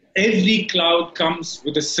say, every cloud comes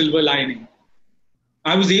with a silver lining.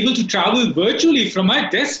 I was able to travel virtually from my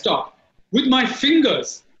desktop with my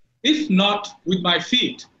fingers, if not with my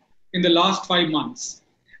feet, in the last 5 months.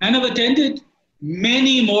 And I've attended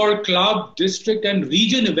many more club, district, and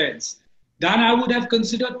region events than I would have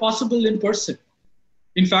considered possible in person.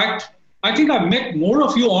 In fact, I think I've met more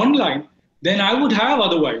of you online than I would have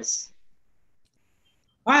otherwise.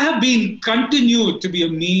 I have been continued to be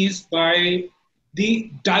amazed by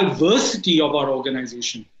the diversity of our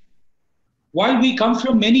organization. While we come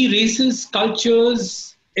from many races,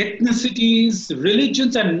 cultures, ethnicities,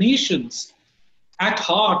 religions, and nations, at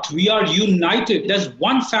heart, we are united as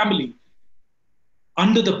one family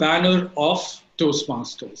under the banner of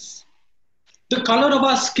Toastmasters. The color of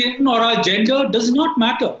our skin or our gender does not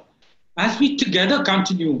matter as we together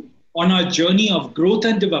continue on our journey of growth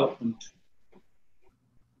and development.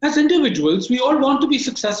 As individuals, we all want to be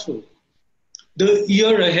successful. The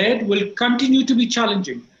year ahead will continue to be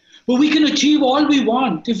challenging, but we can achieve all we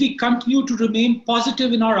want if we continue to remain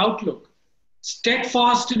positive in our outlook,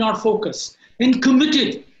 steadfast in our focus, and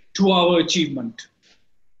committed to our achievement.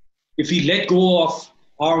 If we let go of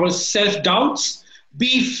our self-doubts,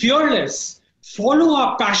 be fearless, follow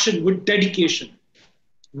our passion with dedication,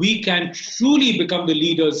 we can truly become the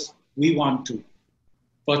leaders we want to.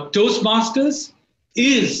 For Toastmasters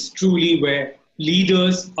is truly where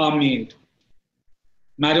leaders are made.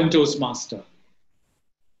 Madam Toastmaster.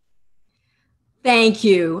 Thank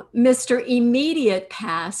you, Mr. Immediate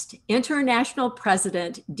Past International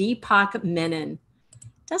President Deepak Menon.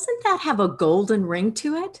 Doesn't that have a golden ring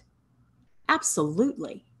to it?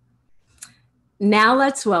 Absolutely. Now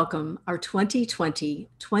let's welcome our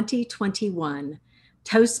 2020-2021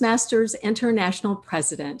 Toastmasters International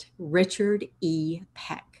President, Richard E.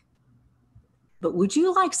 Peck. But would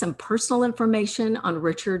you like some personal information on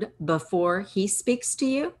Richard before he speaks to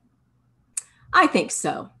you? I think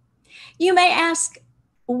so. You may ask,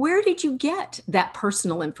 where did you get that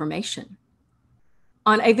personal information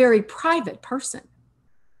on a very private person?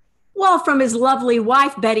 Well, from his lovely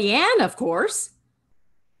wife, Betty Ann, of course.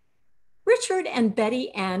 Richard and Betty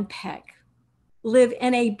Ann Peck live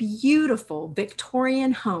in a beautiful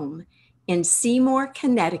Victorian home in Seymour,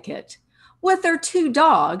 Connecticut, with their 2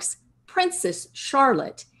 dogs, Princess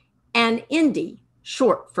Charlotte and Indy,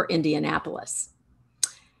 short for Indianapolis.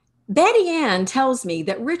 Betty Ann tells me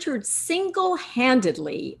that Richard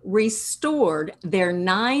single-handedly restored their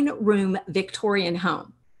 9-room Victorian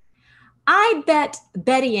home. I bet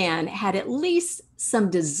Betty Ann had at least some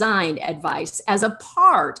design advice as a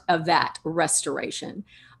part of that restoration.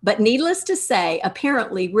 But needless to say,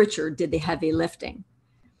 apparently Richard did the heavy lifting.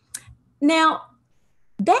 Now,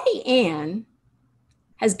 Betty Ann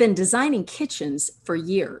has been designing kitchens for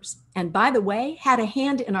years. And by the way, had a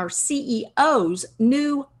hand in our CEO's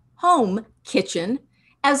new home kitchen,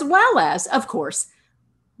 as well as, of course,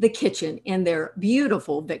 the kitchen in their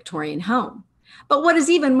beautiful Victorian home. But what is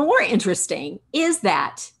even more interesting is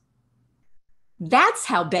that that's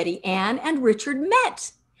how Betty Ann and Richard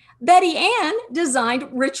met. Betty Ann designed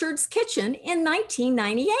Richard's kitchen in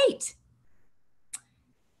 1998.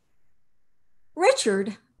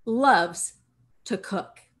 Richard loves to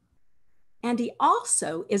cook, and he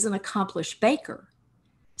also is an accomplished baker.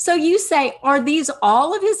 So you say, are these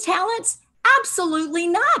all of his talents? Absolutely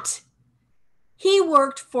not. He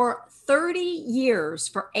worked for 30 years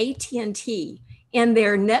for AT&T in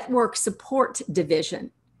their network support division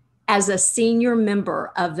as a senior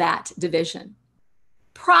member of that division.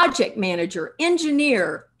 Project manager,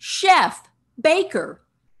 engineer, chef, baker.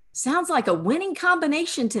 Sounds like a winning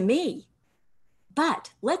combination to me.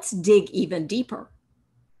 But let's dig even deeper.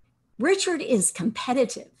 Richard is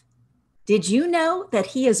competitive. Did you know that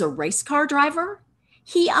he is a race car driver?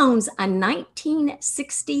 He owns a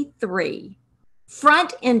 1963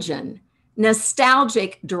 front engine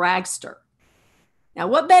nostalgic dragster. Now,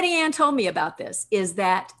 what Betty Ann told me about this is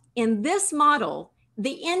that in this model,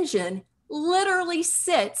 the engine literally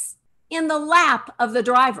sits in the lap of the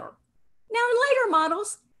driver. Now, in later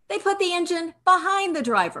models, they put the engine behind the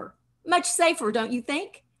driver. Much safer, don't you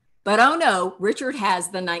think? But oh no, Richard has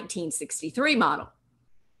the 1963 model.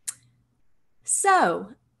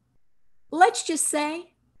 So let's just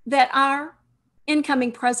say that our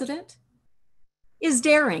incoming president is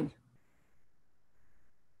daring.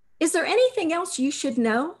 Is there anything else you should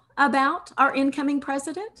know about our incoming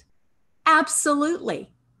president? Absolutely.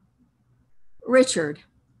 Richard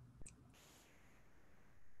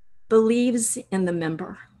believes in the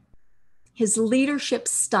member. His leadership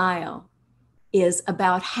style is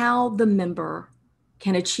about how the member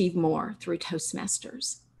can achieve more through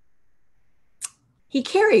Toastmasters. He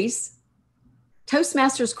carries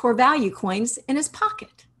Toastmasters core value coins in his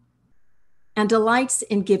pocket and delights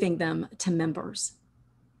in giving them to members.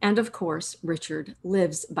 And of course, Richard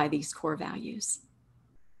lives by these core values.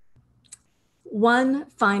 One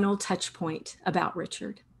final touch point about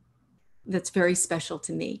Richard that's very special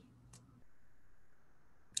to me.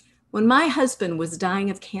 When my husband was dying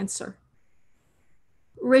of cancer,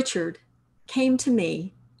 Richard came to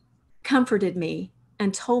me, comforted me,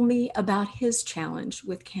 and told me about his challenge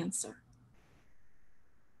with cancer.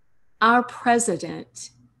 Our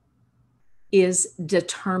president is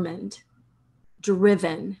determined,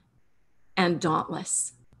 driven, and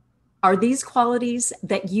dauntless. Are these qualities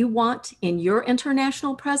that you want in your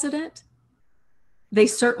international president? They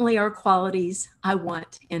certainly are qualities I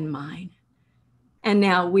want in mine. And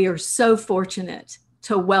now we are so fortunate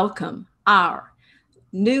to welcome our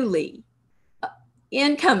newly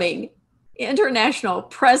incoming international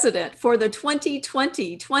president for the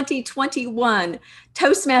 2020-2021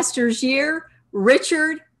 Toastmasters year,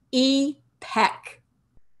 Richard E. Peck.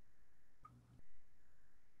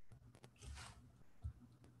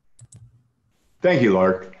 Thank you,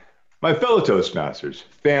 Lark. My fellow Toastmasters,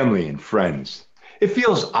 family, and friends, it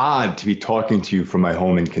feels odd to be talking to you from my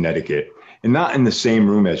home in Connecticut and not in the same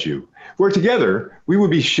room as you, where together we would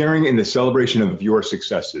be sharing in the celebration of your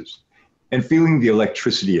successes and feeling the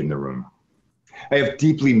electricity in the room. I have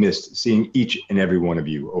deeply missed seeing each and every one of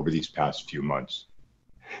you over these past few months.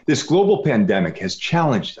 This global pandemic has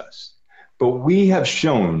challenged us, but we have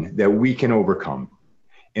shown that we can overcome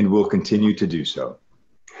and will continue to do so.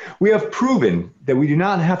 We have proven that we do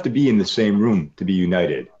not have to be in the same room to be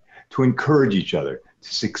united, to encourage each other, to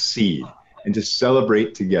succeed, and to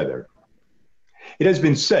celebrate together. It has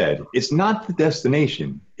been said, it's not the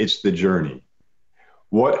destination, it's the journey.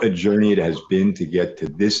 What a journey it has been to get to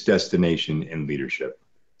this destination in leadership.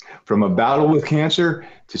 From a battle with cancer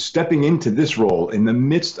to stepping into this role in the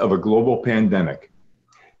midst of a global pandemic.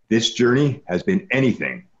 This journey has been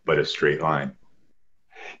anything but a straight line.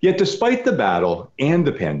 Yet despite the battle and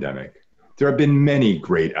the pandemic, there have been many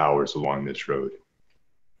great hours along this road.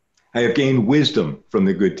 I have gained wisdom from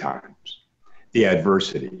the good times, the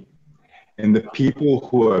adversity, and the people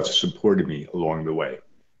who have supported me along the way.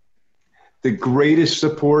 The greatest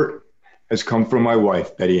support has come from my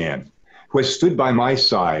wife, Betty Ann, who has stood by my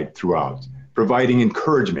side throughout, providing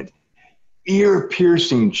encouragement,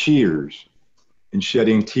 ear-piercing cheers, and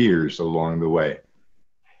shedding tears along the way.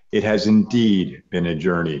 It has indeed been a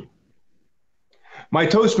journey. My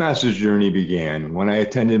Toastmasters journey began when I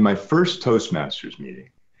attended my first Toastmasters meeting,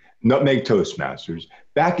 Nutmeg Toastmasters,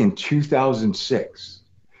 back in 2006.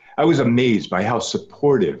 I was amazed by how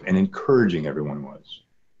supportive and encouraging everyone was.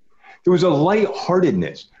 There was a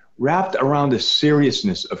lightheartedness wrapped around the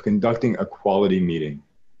seriousness of conducting a quality meeting.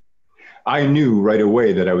 I knew right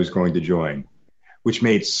away that I was going to join, which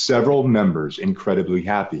made several members incredibly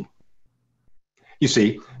happy. You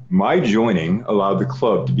see, my joining allowed the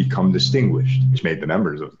club to become distinguished, which made the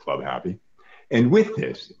members of the club happy. And with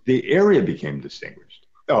this, the area became distinguished.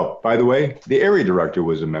 Oh, by the way, the area director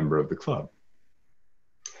was a member of the club.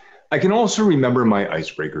 I can also remember my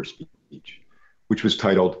icebreaker speech, which was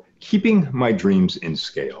titled, Keeping My Dreams in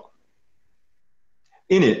Scale.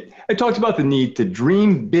 In it, I talked about the need to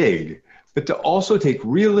dream big, but to also take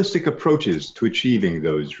realistic approaches to achieving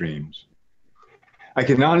those dreams. I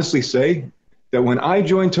can honestly say that when I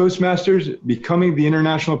joined Toastmasters, becoming the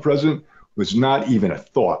international president was not even a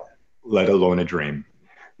thought, let alone a dream.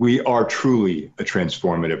 We are truly a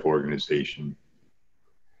transformative organization.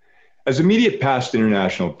 As immediate past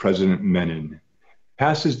international President Menon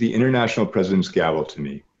passes the international president's gavel to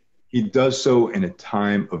me, he does so in a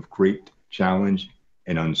time of great challenge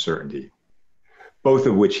and uncertainty, both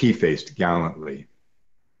of which he faced gallantly.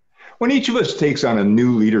 When each of us takes on a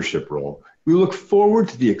new leadership role, we look forward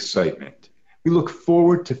to the excitement. We look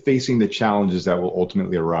forward to facing the challenges that will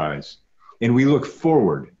ultimately arise. And we look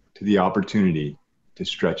forward to the opportunity to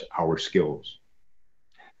stretch our skills.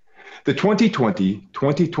 The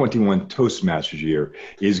 2020-2021 Toastmasters year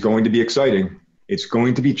is going to be exciting. It's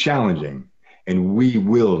going to be challenging, and we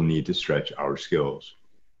will need to stretch our skills.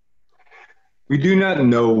 We do not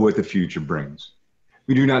know what the future brings.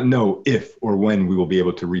 We do not know if or when we will be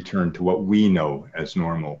able to return to what we know as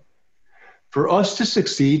normal. For us to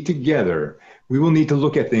succeed together, we will need to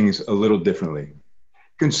look at things a little differently,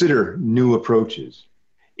 consider new approaches,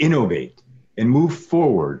 innovate, and move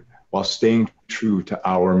forward while staying true to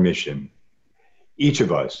our mission. Each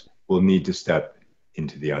of us will need to step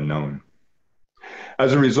into the unknown.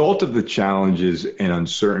 As a result of the challenges and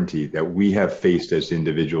uncertainty that we have faced as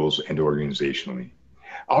individuals and organizationally,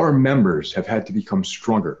 our members have had to become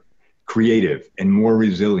stronger, creative, and more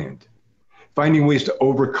resilient, finding ways to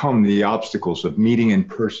overcome the obstacles of meeting in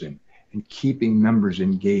person and keeping members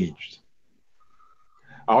engaged.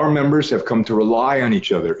 Our members have come to rely on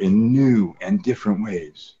each other in new and different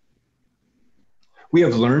ways. We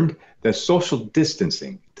have learned that social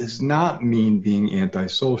distancing does not mean being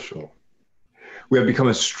antisocial. We have become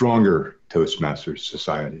a stronger Toastmasters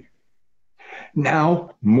society.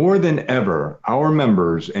 Now, more than ever, our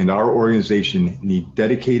members and our organization need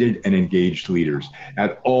dedicated and engaged leaders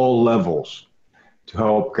at all levels to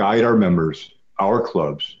help guide our members, our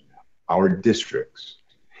clubs, our districts,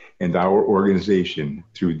 and our organization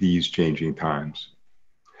through these changing times.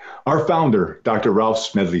 Our founder, Dr. Ralph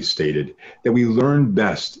Smedley, stated that we learn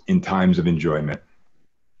best in times of enjoyment.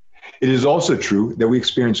 It is also true that we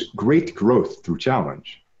experience great growth through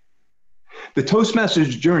challenge. The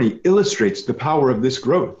Toastmasters journey illustrates the power of this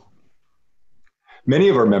growth. Many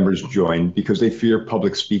of our members join because they fear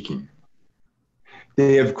public speaking.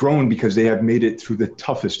 They have grown because they have made it through the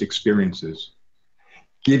toughest experiences,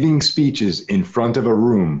 giving speeches in front of a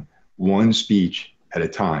room, one speech at a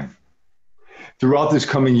time. Throughout this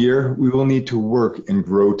coming year, we will need to work and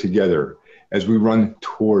grow together as we run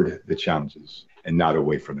toward the challenges and not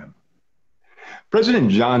away from them. President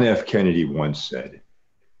John F. Kennedy once said,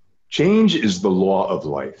 "Change is the law of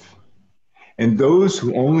life, and those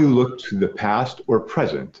who only look to the past or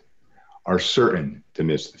present are certain to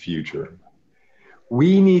miss the future."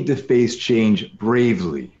 We need to face change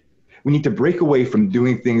bravely. We need to break away from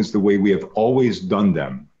doing things the way we have always done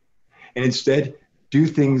them, and instead do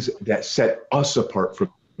things that set us apart from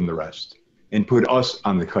the rest and put us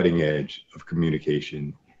on the cutting edge of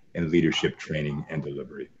communication and leadership training and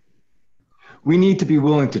delivery. We need to be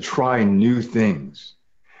willing to try new things.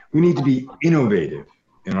 We need to be innovative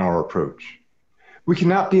in our approach. We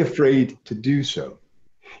cannot be afraid to do so.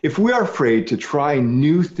 If we are afraid to try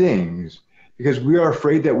new things because we are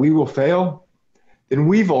afraid that we will fail, then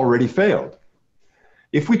we've already failed.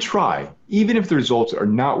 If we try, even if the results are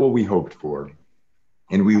not what we hoped for,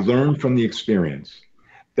 and we learn from the experience,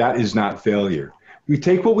 that is not failure. We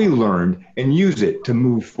take what we learned and use it to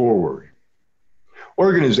move forward.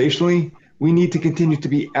 Organizationally, we need to continue to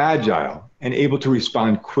be agile and able to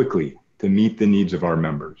respond quickly to meet the needs of our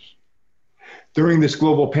members. During this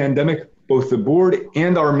global pandemic, both the board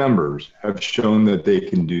and our members have shown that they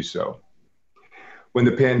can do so. When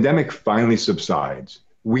the pandemic finally subsides,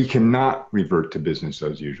 we cannot revert to business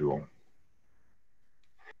as usual.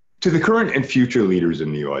 To the current and future leaders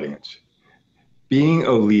in the audience, being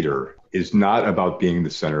a leader is not about being the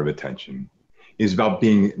center of attention. It is about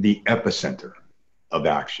being the epicenter of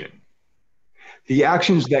action. The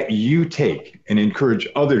actions that you take and encourage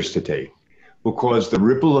others to take will cause the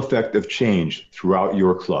ripple effect of change throughout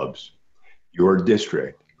your clubs, your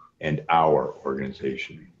district, and our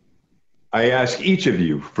organization. I ask each of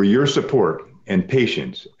you for your support and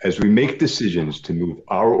patience as we make decisions to move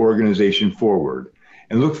our organization forward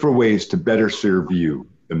and look for ways to better serve you,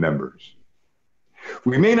 the members.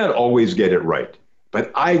 We may not always get it right,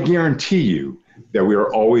 but I guarantee you that we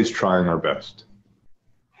are always trying our best.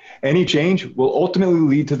 Any change will ultimately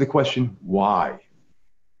lead to the question, why?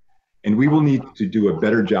 And we will need to do a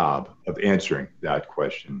better job of answering that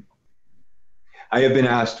question. I have been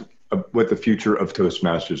asked what the future of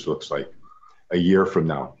Toastmasters looks like a year from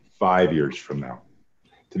now, 5 years from now.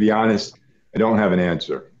 To be honest, I don't have an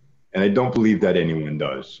answer, and I don't believe that anyone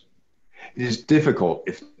does. It is difficult,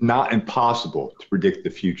 if not impossible, to predict the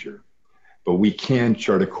future, but we can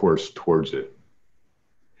chart a course towards it.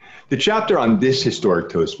 The chapter on this historic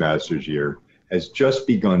Toastmasters year has just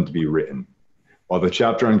begun to be written, while the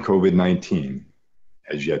chapter on COVID-19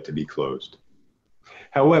 has yet to be closed.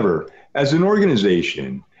 However, as an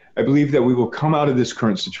organization, I believe that we will come out of this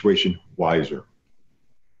current situation wiser.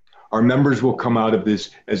 Our members will come out of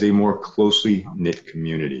this as a more closely knit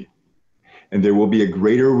community, and there will be a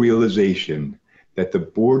greater realization that the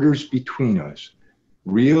borders between us,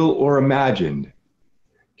 real or imagined,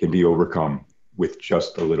 can be overcome with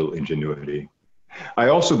just a little ingenuity. I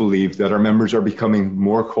also believe that our members are becoming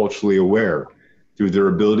more culturally aware through their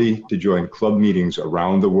ability to join club meetings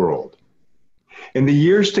around the world. In the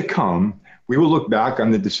years to come, we will look back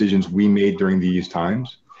on the decisions we made during these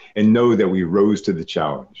times and know that we rose to the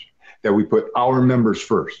challenge, that we put our members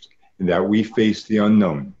first, and that we faced the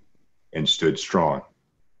unknown and stood strong.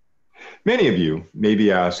 Many of you may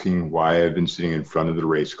be asking why I've been sitting in front of the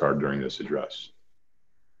race car during this address.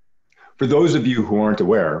 For those of you who aren't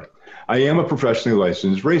aware, I am a professionally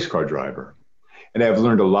licensed race car driver, and I have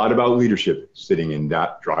learned a lot about leadership sitting in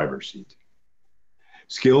that driver's seat.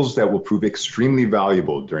 Skills that will prove extremely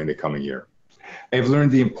valuable during the coming year. I have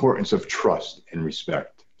learned the importance of trust and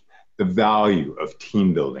respect, the value of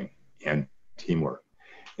team building and teamwork,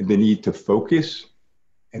 and the need to focus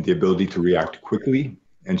and the ability to react quickly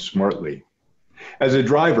and smartly. As a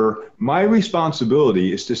driver, my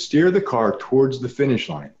responsibility is to steer the car towards the finish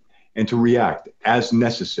line and to react as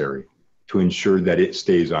necessary to ensure that it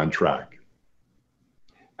stays on track.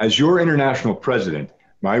 As your international president,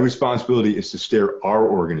 my responsibility is to steer our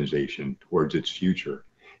organization towards its future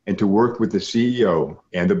and to work with the CEO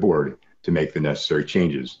and the board to make the necessary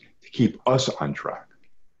changes to keep us on track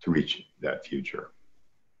to reach that future.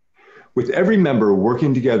 With every member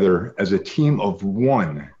working together as a team of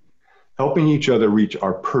one, helping each other reach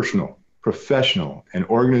our personal, professional, and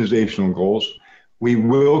organizational goals, we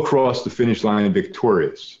will cross the finish line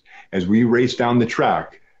victorious as we race down the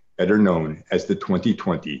track, better known as the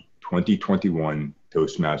 2020-2021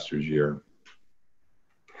 Toastmasters year.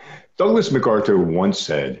 Douglas MacArthur once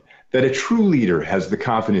said that a true leader has the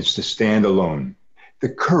confidence to stand alone, the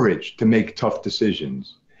courage to make tough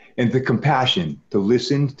decisions, and the compassion to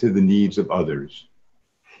listen to the needs of others.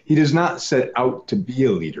 He does not set out to be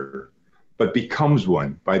a leader, but becomes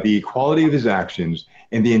one by the equality of his actions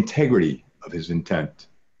and the integrity of his intent.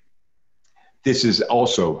 This is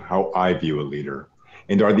also how I view a leader,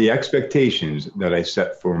 and are the expectations that I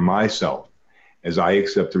set for myself as I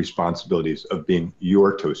accept the responsibilities of being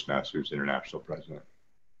your Toastmasters International President.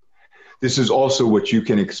 This is also what you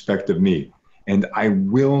can expect of me, and I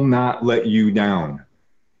will not let you down.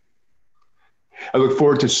 I look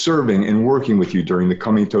forward to serving and working with you during the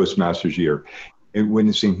coming Toastmasters year and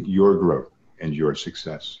witnessing your growth and your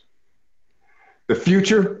success. The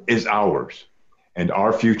future is ours, and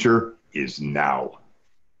our future is now.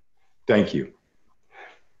 Thank you.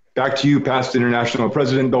 Back to you, past International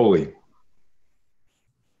President Doley.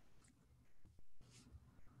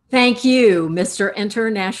 Thank you, Mr.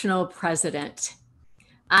 International President.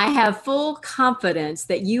 I have full confidence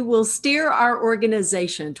that you will steer our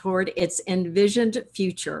organization toward its envisioned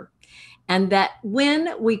future, and that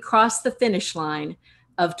when we cross the finish line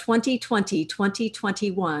of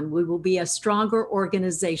 2020-2021, we will be a stronger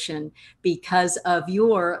organization because of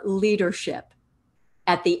your leadership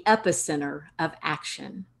at the epicenter of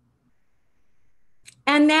action.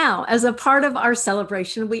 And now, as a part of our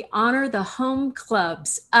celebration, we honor the home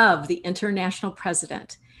clubs of the International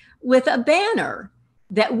President with a banner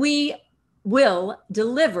that we will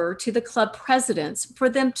deliver to the club presidents for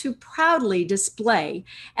them to proudly display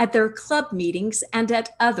at their club meetings and at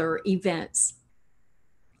other events.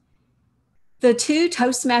 The two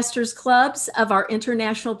Toastmasters clubs of our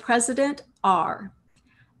International President are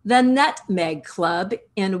the Nutmeg Club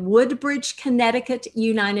in Woodbridge, Connecticut,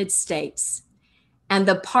 United States, and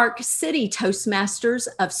the Park City Toastmasters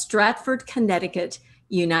of Stratford, Connecticut,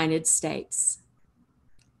 United States.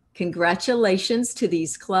 Congratulations to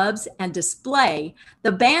these clubs and display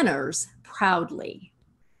the banners proudly.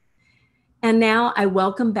 And now I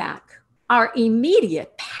welcome back our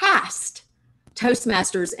immediate past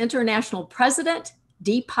Toastmasters International President,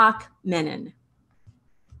 Deepak Menon.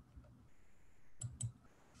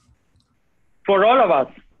 For all of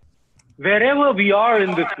us, wherever we are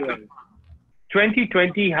in this world,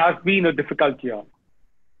 2020 has been a difficult year.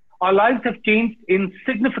 Our lives have changed in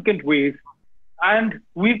significant ways, and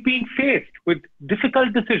we've been faced with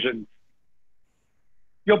difficult decisions.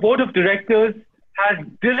 Your board of directors has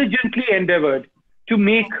diligently endeavored to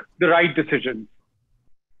make the right decisions.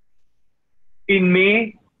 In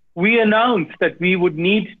May, we announced that we would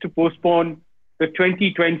need to postpone the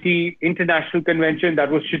 2020 International Convention that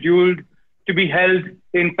was scheduled to be held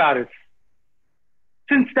in Paris.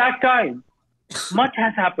 Since that time, much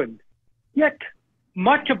has happened, yet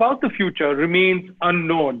much about the future remains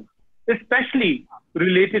unknown, especially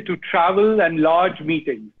related to travel and large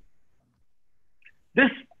meetings.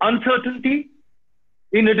 This uncertainty,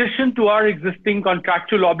 in addition to our existing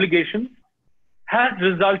contractual obligations, has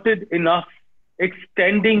resulted in us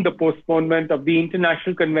extending the postponement of the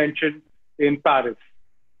International Convention in Paris.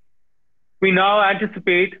 We now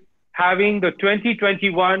anticipate having the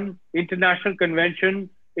 2021 International Convention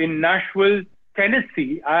in Nashville,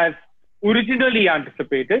 Tennessee, as originally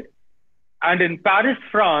anticipated, and in Paris,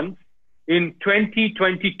 France, in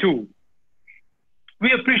 2022.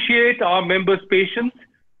 We appreciate our members' patience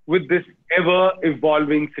with this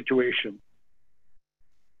ever-evolving situation.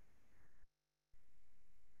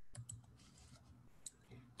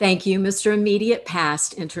 Thank you, Mr. Immediate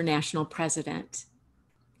Past International President.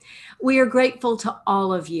 We are grateful to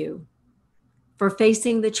all of you for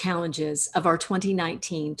facing the challenges of our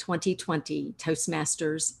 2019-2020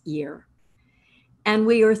 Toastmasters year. And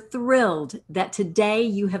we are thrilled that today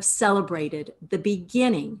you have celebrated the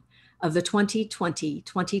beginning of the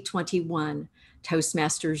 2020-2021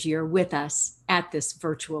 Toastmasters year with us at this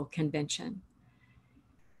virtual convention.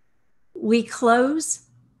 We close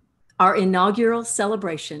our inaugural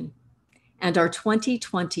celebration and our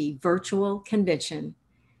 2020 virtual convention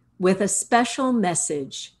with a special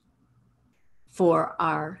message for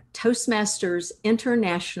our Toastmasters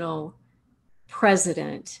International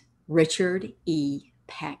President, Richard E.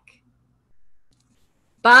 Peck.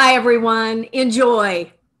 Bye, everyone.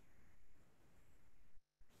 Enjoy.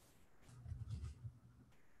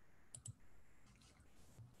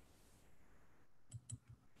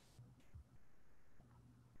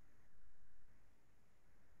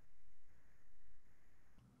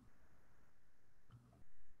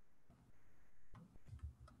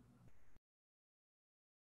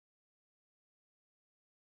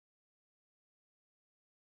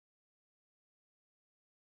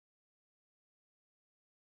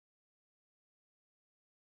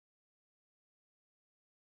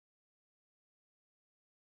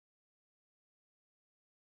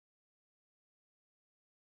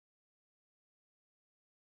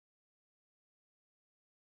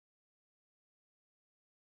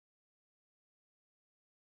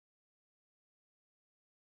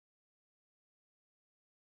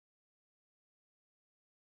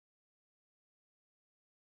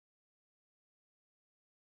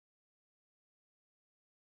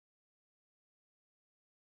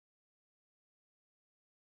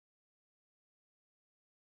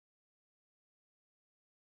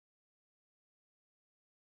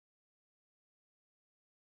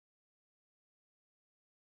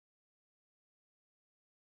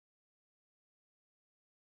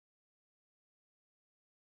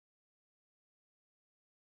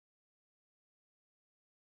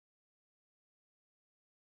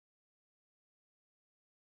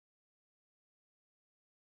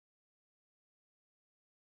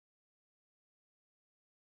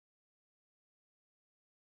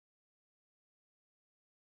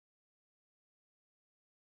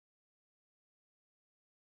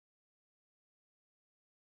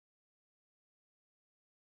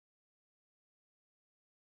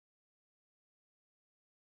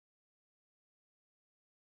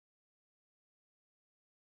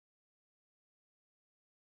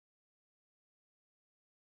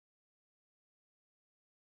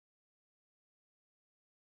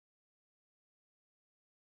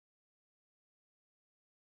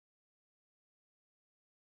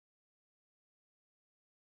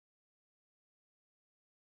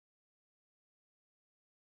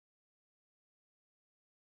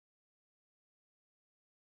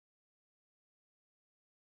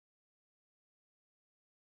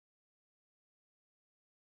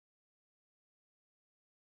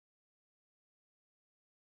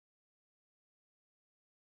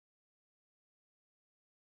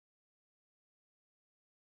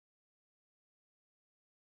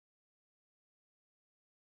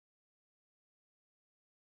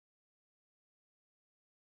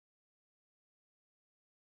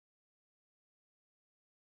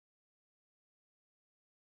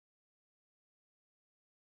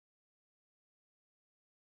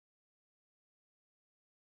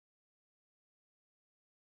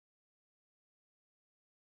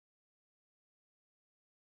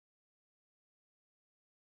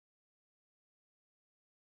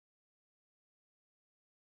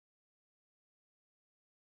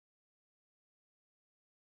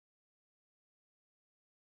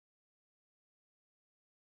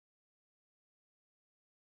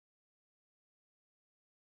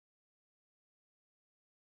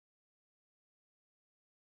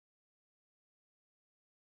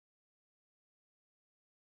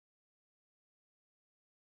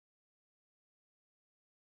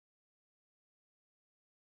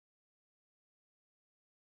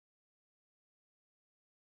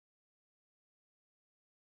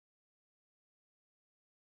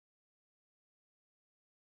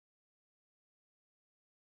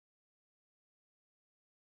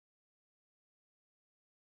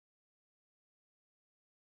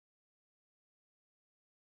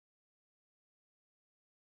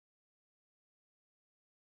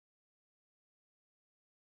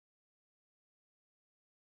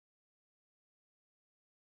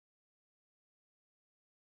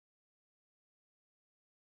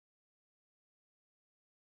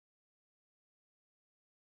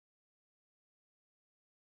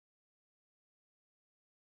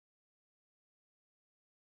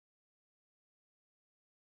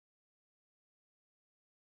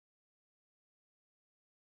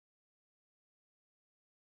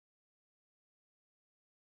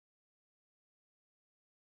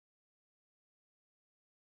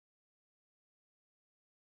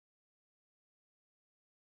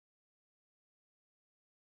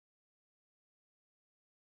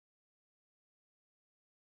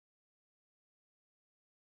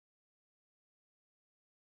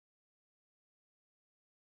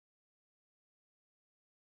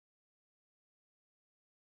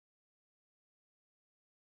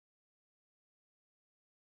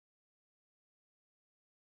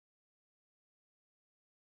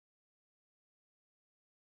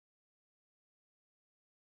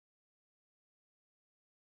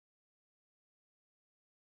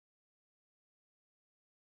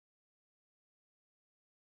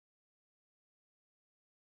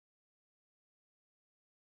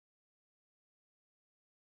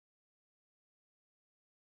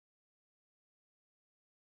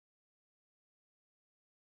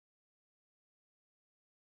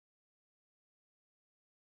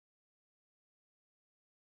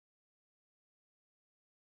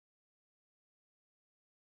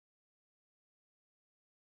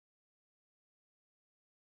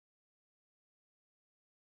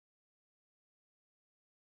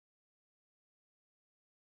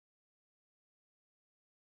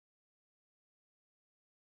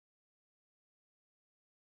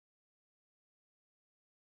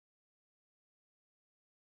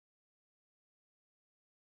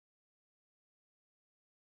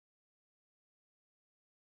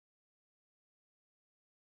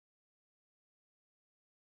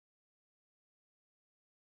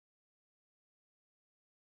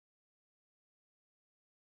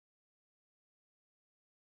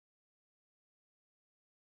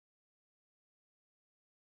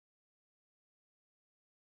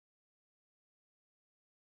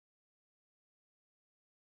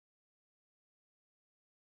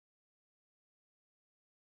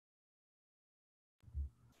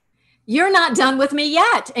 You're not done with me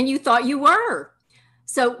yet, and you thought you were.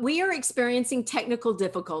 So we are experiencing technical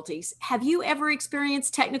difficulties. Have you ever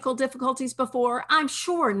experienced technical difficulties before? I'm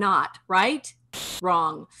sure not, right?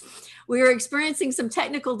 Wrong. We are experiencing some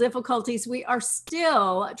technical difficulties. We are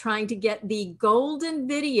still trying to get the golden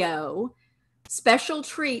video special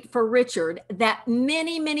treat for Richard that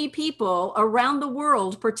many people around the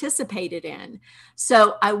world participated in.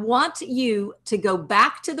 So I want you to go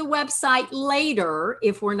back to the website later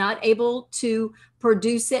if we're not able to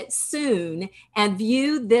produce it soon and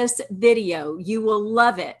view this video. You will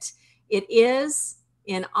love it. It is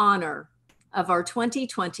in honor of our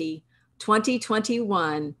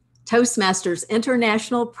 2020-2021 Toastmasters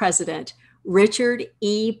International President, Richard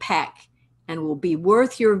E. Peck, and will be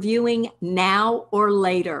worth your viewing now or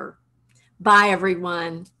later. Bye,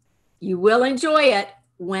 everyone. You will enjoy it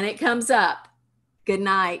when it comes up. Good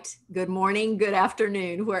night, good morning, good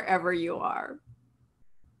afternoon, wherever you are.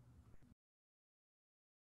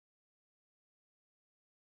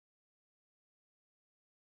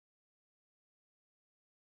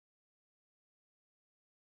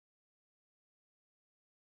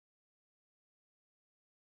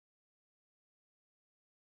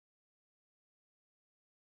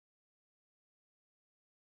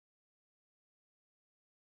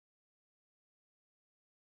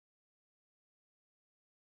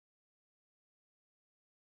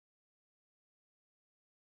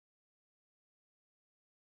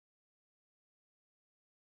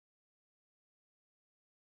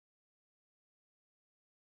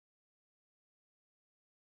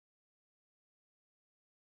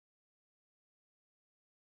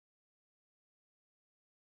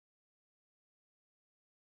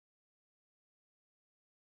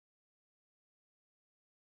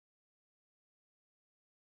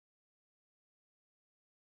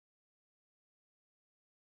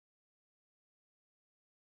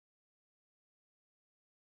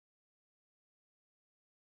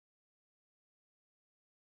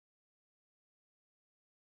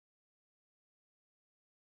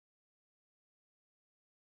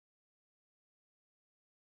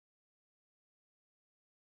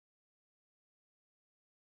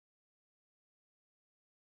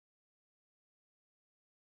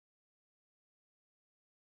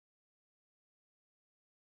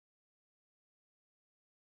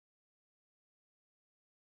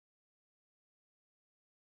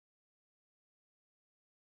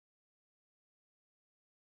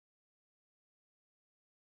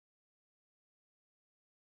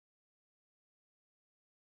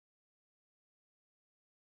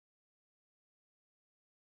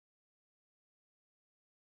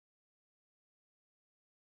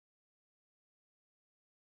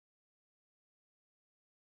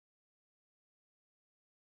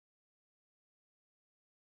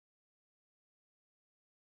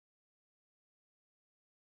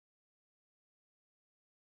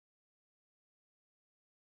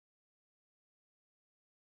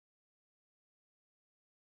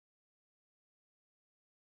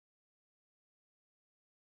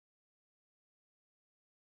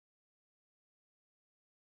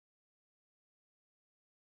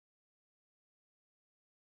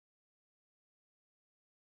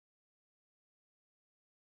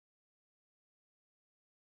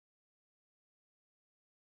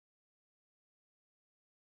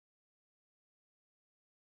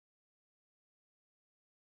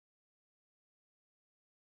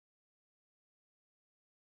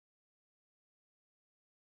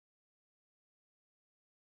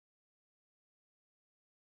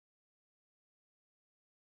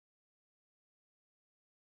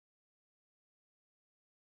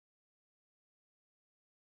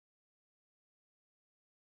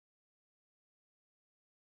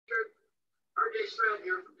 R.J. Stroud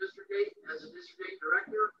here from District 8 as a District 8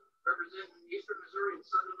 Director representing Eastern Missouri and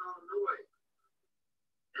Southern Illinois.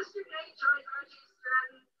 District 8 joins R.J.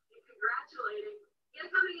 Stratton in congratulating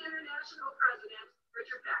incoming International President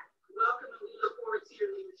Richard Peck. Welcome, and we look forward to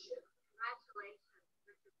your leadership. Congratulations,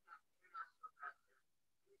 Richard Peck, International President.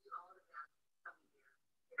 We wish you all the best coming year.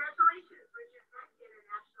 Congratulations, Richard Peck,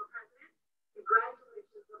 International President.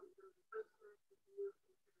 Congratulations on the first new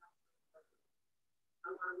International President. I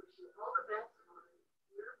want to wish you all the best on this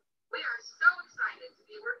year. We are so excited to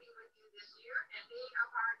be working with you this year and being a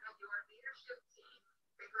part of your leadership team.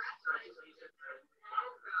 Congratulations.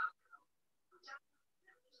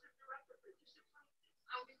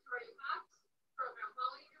 I'm Victoria Fox, Program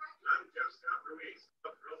Quality Director. I'm Jeff Scott Ruiz,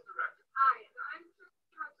 Growth Director. Hi, and I'm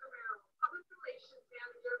Tristan Romero, Public Relations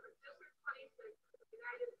Manager for District 26 of the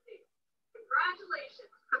United States. Congratulations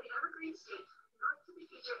from the Evergreen State, north to the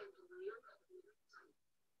Asia and the land of the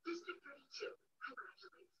District 32.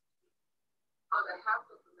 Congratulations. behalf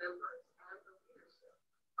of the members and the leadership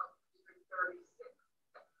of District 36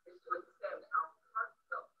 is to extend our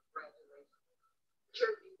heartfelt congratulations.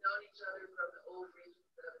 Sure, we've known each other from the old Region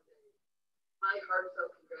 7 days. My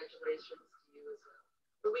heartfelt congratulations to you as well.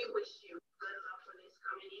 We wish you good luck for this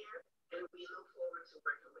coming year, and we look forward to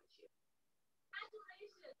working with you.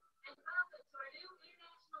 Congratulations and welcome to our new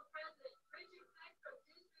international president, Richard Peck from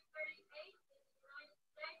District 38 in the United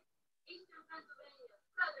States, Eastern Pennsylvania,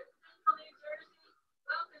 Southern Central New Jersey.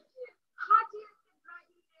 Welcome to Heartiest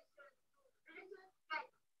congratulations to Richard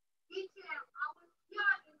Peck, DTM, our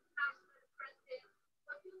young international president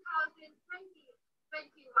for 2020-21.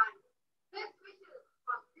 Best wishes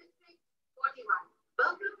from District 41.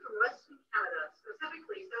 Welcome from Western Canada,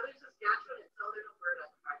 specifically Southern Saskatchewan and Southern Alberta.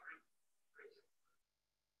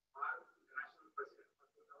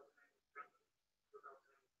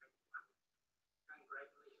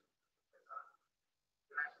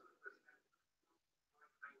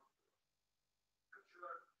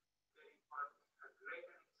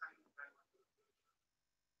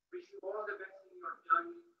 Wish you all the best in your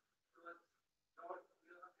journey towards your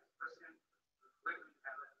will as president. When we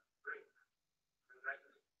have a great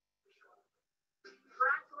congratulations. Wish you all.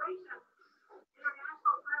 Congratulations,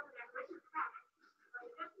 International President Richard Peck,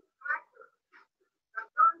 the District Director of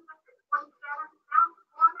Southern District 47, South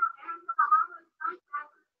Florida, and the Bahamas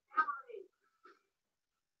Toastmasters family.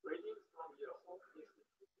 Greetings from your home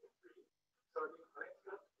district 53, serving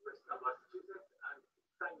Connecticut, Western Massachusetts, and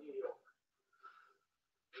Eastern New York.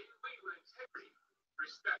 May you lead with integrity,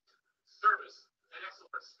 respect, service, and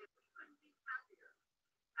excellence. And be happier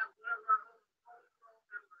as one of our own homegrown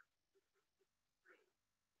members.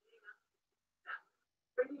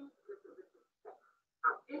 Greetings, Mr. Richard Peck,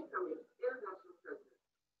 our incoming international president.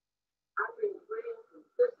 I bring greetings from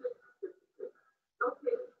District 56,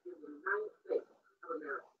 located in the United States of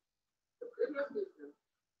America. The city of Houston,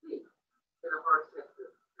 deep in the heart sector.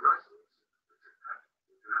 Congratulations, Richard Peck,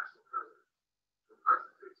 international president. From our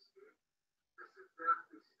state's team, this is very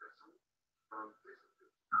special from District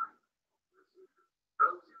 59, which is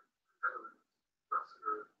Belgium, Netherlands,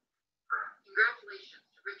 Luxembourg, France. Congratulations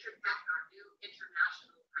to Richard Peck, our new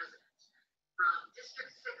international president. From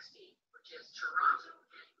District 60, which is Toronto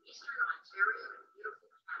and Eastern Ontario and beautiful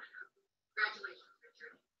Canada. Congratulations,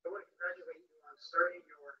 Richard. I want to congratulate you on starting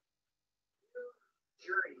your new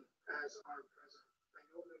journey as our president. I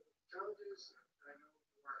know there will be challenges, and I know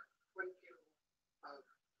you are quite capable of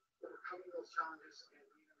overcoming those challenges and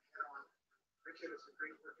meeting them head on. Richard, it's been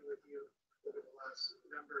great working with you over the last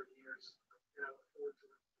number of years, and I look forward to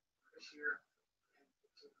this year and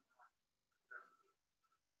continuing on.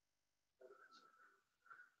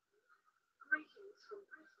 Greetings from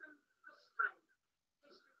Brisbane, Australia,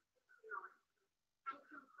 District 69, and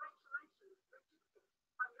congratulations, Richard Peck,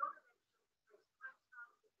 on your election as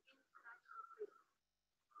First-time International President.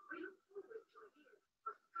 We look forward to a year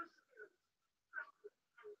of perseverance, practice,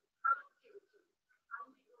 and productivity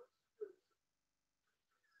under your stewardship.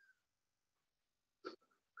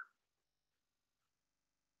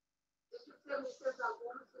 District 76, our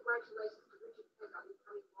warmest congratulations to Richard Peck, our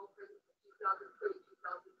incoming world president for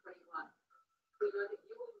 2020-2021. We know that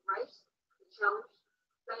you will embrace the challenge,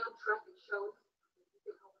 stay on track, and show us that you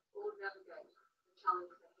can help us all navigate the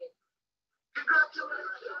challenges ahead.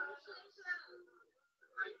 Congratulations!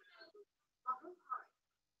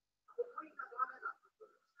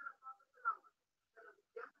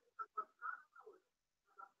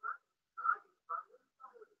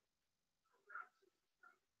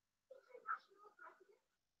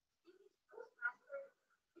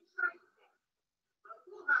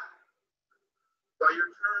 While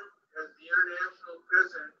your term as the international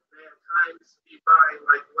president may at times be by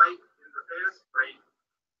like light in the fast lane,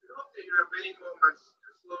 we hope that you have many moments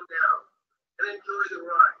to slow down and enjoy the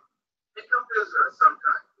ride. And come visit us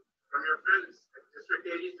sometime from your friends at District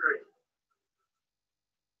 83.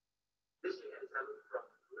 This year is having from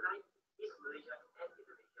Brunei, East Malaysia, and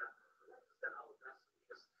Indonesia. Let's send our best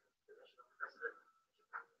wishes to the national president.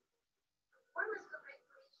 Warmest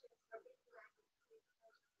congratulations for being elected to the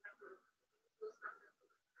international president of Toastmasters.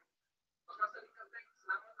 Masyarakat Peck,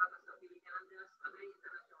 selamat atas terpilihnya Anda sebagai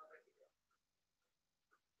international president.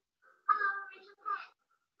 Hello, Richard Peck，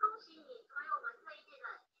恭喜你成为我们这一届的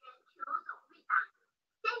全球总会长，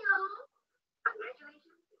加油！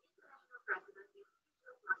 Congratulations to international president of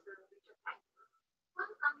Toastmasters Richard Peck. 欢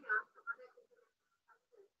迎参加我们的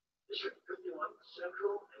District 51,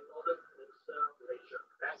 Central and Northern Peninsula Malaysia.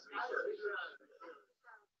 Best wishes.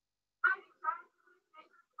 I'm excited to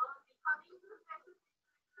witness on becoming the second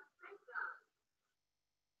president.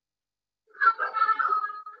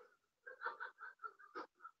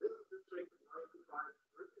 This is District 95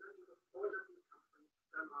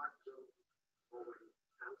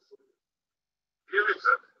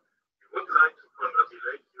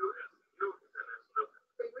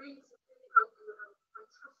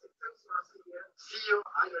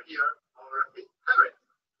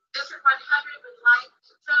 100 would like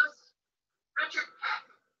to toast Richard Peck.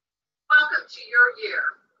 Welcome to your year.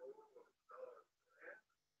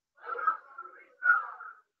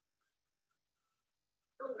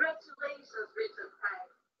 Congratulations, Richard Peck,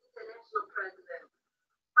 International President.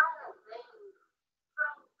 Para Lane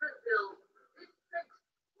from Brazil, District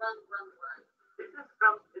 111. This is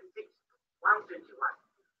from District 121.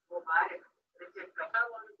 Mubarak, Richard Peck. I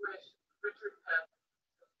want to wish Richard Peck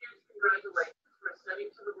huge congratulations for stepping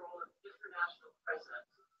to the role of International President.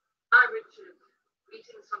 Hi, Richard.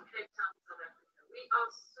 Greetings from Cape Town, South Africa. We are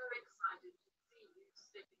so excited to see you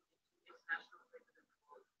stepping into International President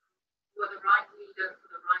role. You are the right leader for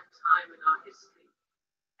the right time in our history.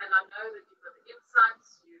 And I know that you've got the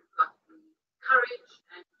insights, you've got the courage,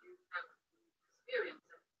 and you have the experience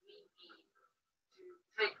that we need to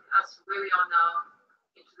take us where we are now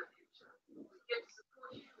into the future. We get to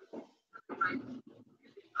support you. Congratulations.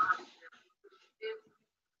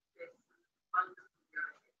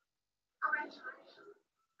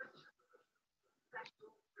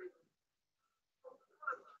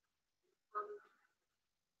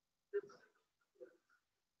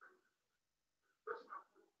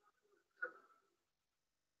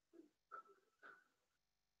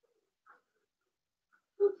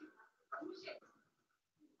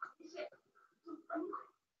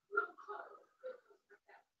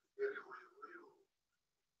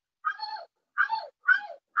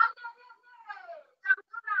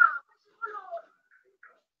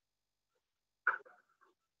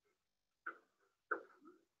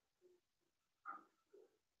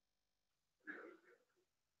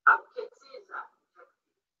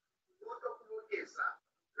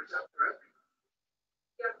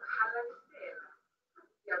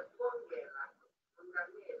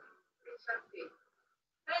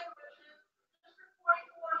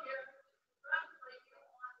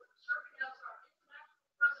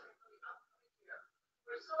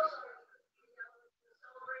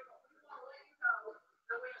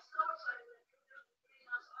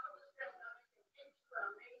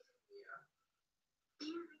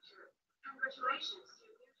 Congratulations to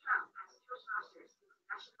your new term as Toastmasters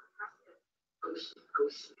International President. 恭喜恭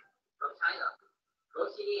喜！老蔡呀，恭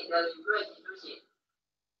喜你的越级出席。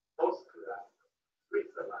Austria,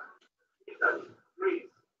 Switzerland, Italy,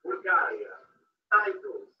 Greece, Bulgaria,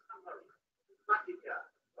 Cyprus, Hungary, Vatican,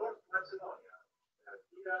 North Macedonia, and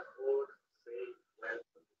here all say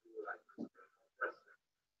welcome to you like President.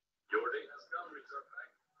 Your day has come, Richard Peck.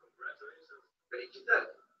 Congratulations. Felicitări!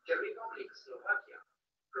 Czech Republic, Slovakia,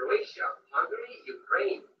 Croatia, Hungary,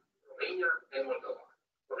 Ukraine, Romania, and Moldova.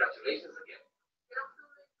 Congratulations again.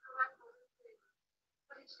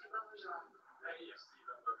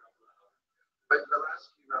 Over the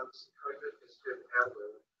last few months, COVID has turned our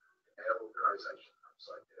world and our organisation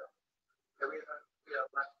upside down. However, we are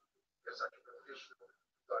lucky to have such a professional,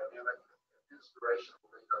 dynamic, and inspirational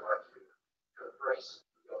leader like you to embrace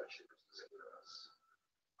the opportunities ahead of us.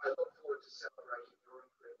 I look forward to celebrating your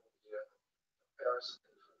incredible year in Paris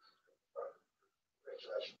in 2025.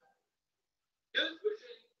 Congratulations. Here's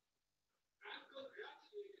wishing and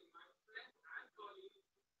congratulating my friend and colleague,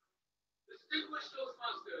 distinguished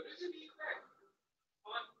Toastmaster Richard E. Peck,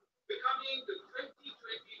 on becoming the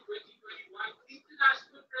 2020-2021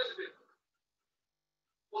 International President.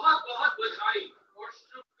 बहुत बधाई और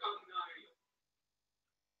शुभकामनाएं.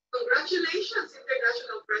 Congratulations,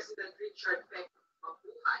 International President Richard Peck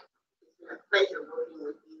Mabuhay. It's been a pleasure working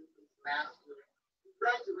with you this last year.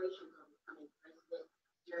 Congratulations on becoming president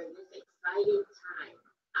during this exciting time.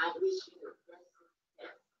 I wish you the best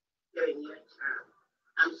success during your term.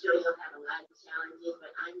 I'm sure you'll have a lot of challenges,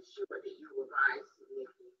 but I'm sure that you will rise to the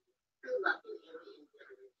occasion. Good luck in every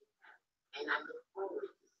endeavor that you have. And I look forward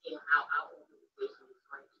to seeing how our organization is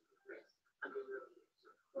going to progress under your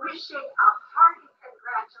leadership. Wishing a hearty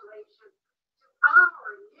congratulations to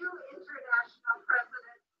our new International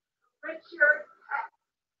President, Richard Peck.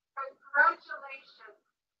 Congratulations,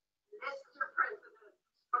 Mr. President.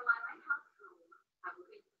 From my lighthouse home, I will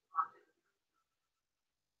be often.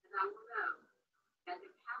 And I will know that the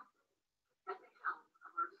captain at the helm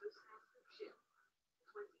of our Toastmaster ship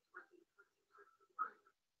 2020-2021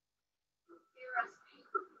 will steer us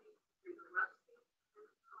capably through the rusty and the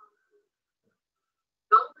concrete.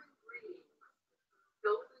 Golden greetings,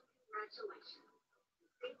 golden congratulations,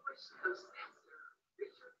 distinguished Toastmaster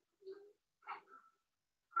Richard E. Peck,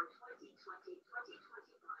 our 2020-2021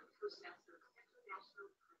 Toastmasters International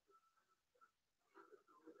President.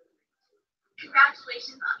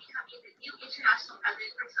 Congratulations on becoming the new International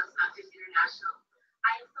President for Toastmasters International.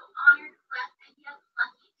 I am so honored, blessed, and yes,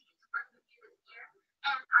 lucky to get to work with you this year,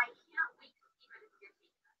 and I can't wait to see what it's going to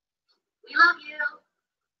be. We love you.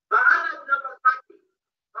 Bye.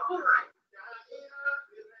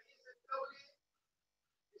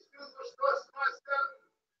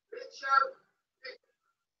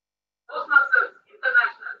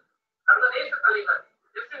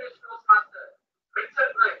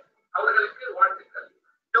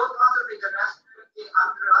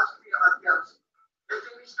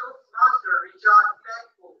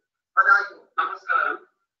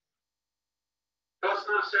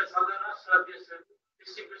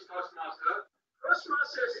 Distinguished Toastmaster,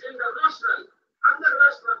 Toastmasters International,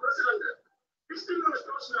 International President, Distinguished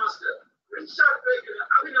Toastmaster, Richard Baker,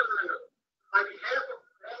 Abhinandangal. On behalf of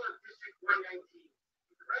all of District 119,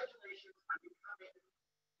 congratulations on becoming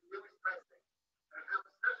the newest president. I have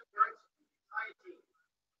a special words for the entire team.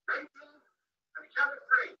 19, and the count of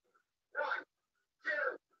 3. 1,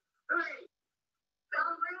 2, 3.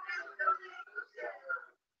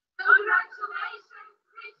 Congratulations,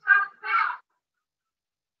 Richard Beck.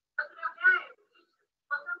 Поздравляем, Richard.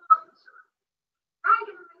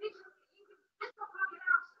 Ранее на Richard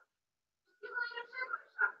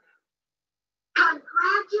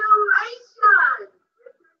Congratulations!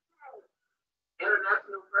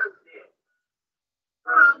 International President.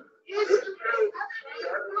 From District 77.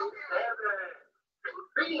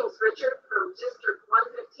 Greetings, Richard, from District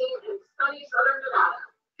 115 in sunny Southern Nevada.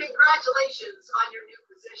 Congratulations on your new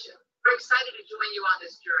position. We're excited to join you on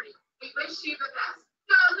this journey. We wish you the best.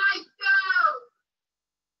 Go, Knights, go!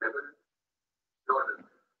 President Jordan,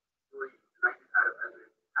 doing United Arab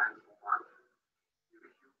Emirates and Oman. We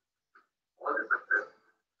wish you all the success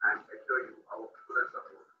and assure you our full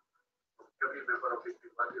support. Every member of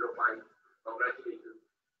District 105, congratulations.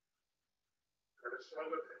 Have a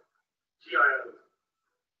stronger GIL.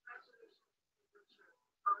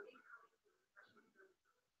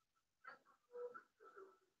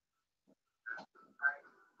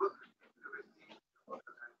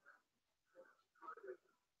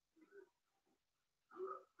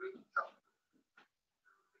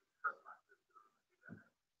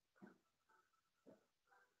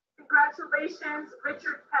 Congratulations,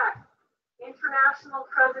 Richard Peck, International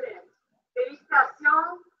President.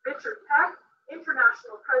 Félicitations, Richard Peck,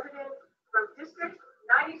 International President from District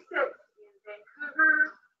 96 in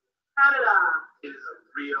Vancouver, Canada. It is a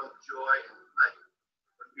real joy and pleasure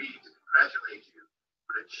for me to congratulate you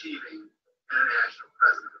on achieving International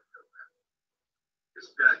President of Toastmasters.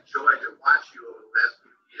 It's been a joy to watch you over the last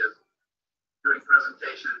few years doing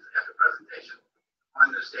presentations after presentation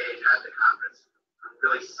on the stage at the conference. I'm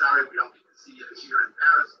really sorry we don't get to see you this year in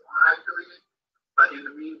Paris live doing it, but in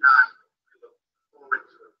the meantime, we look forward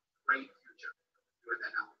to a great future with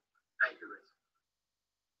that help. Thank you, Rich.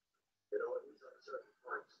 In all these uncertain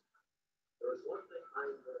times, there is one thing I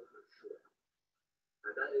know for sure,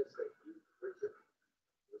 and that is that you, Richard,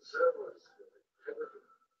 will serve us with integrity,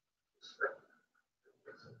 respect, and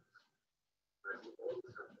excellence, as you always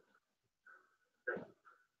have done. Thank you.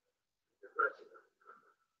 Congratulations.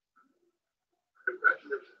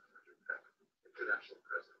 Congratulations, Richard Peck, International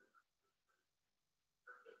President.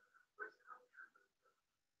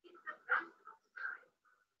 It's the best of time.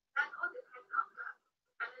 That all depends on God.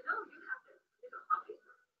 And I know you have the little puppy.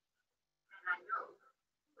 And I know you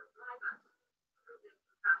will drive us through this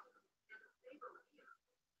battle and the stable here.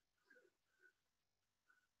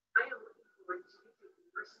 I am looking forward to you taking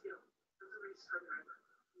your skill as a race car driver,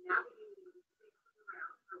 navigating safely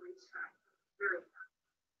around a racetrack very fast.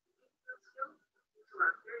 Taking those skills into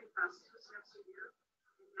our very fast Toastmaster year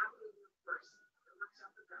and navigating a course that works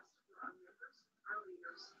out the best for our members, our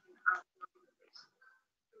leaders, and our organization.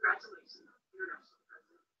 Congratulations, International.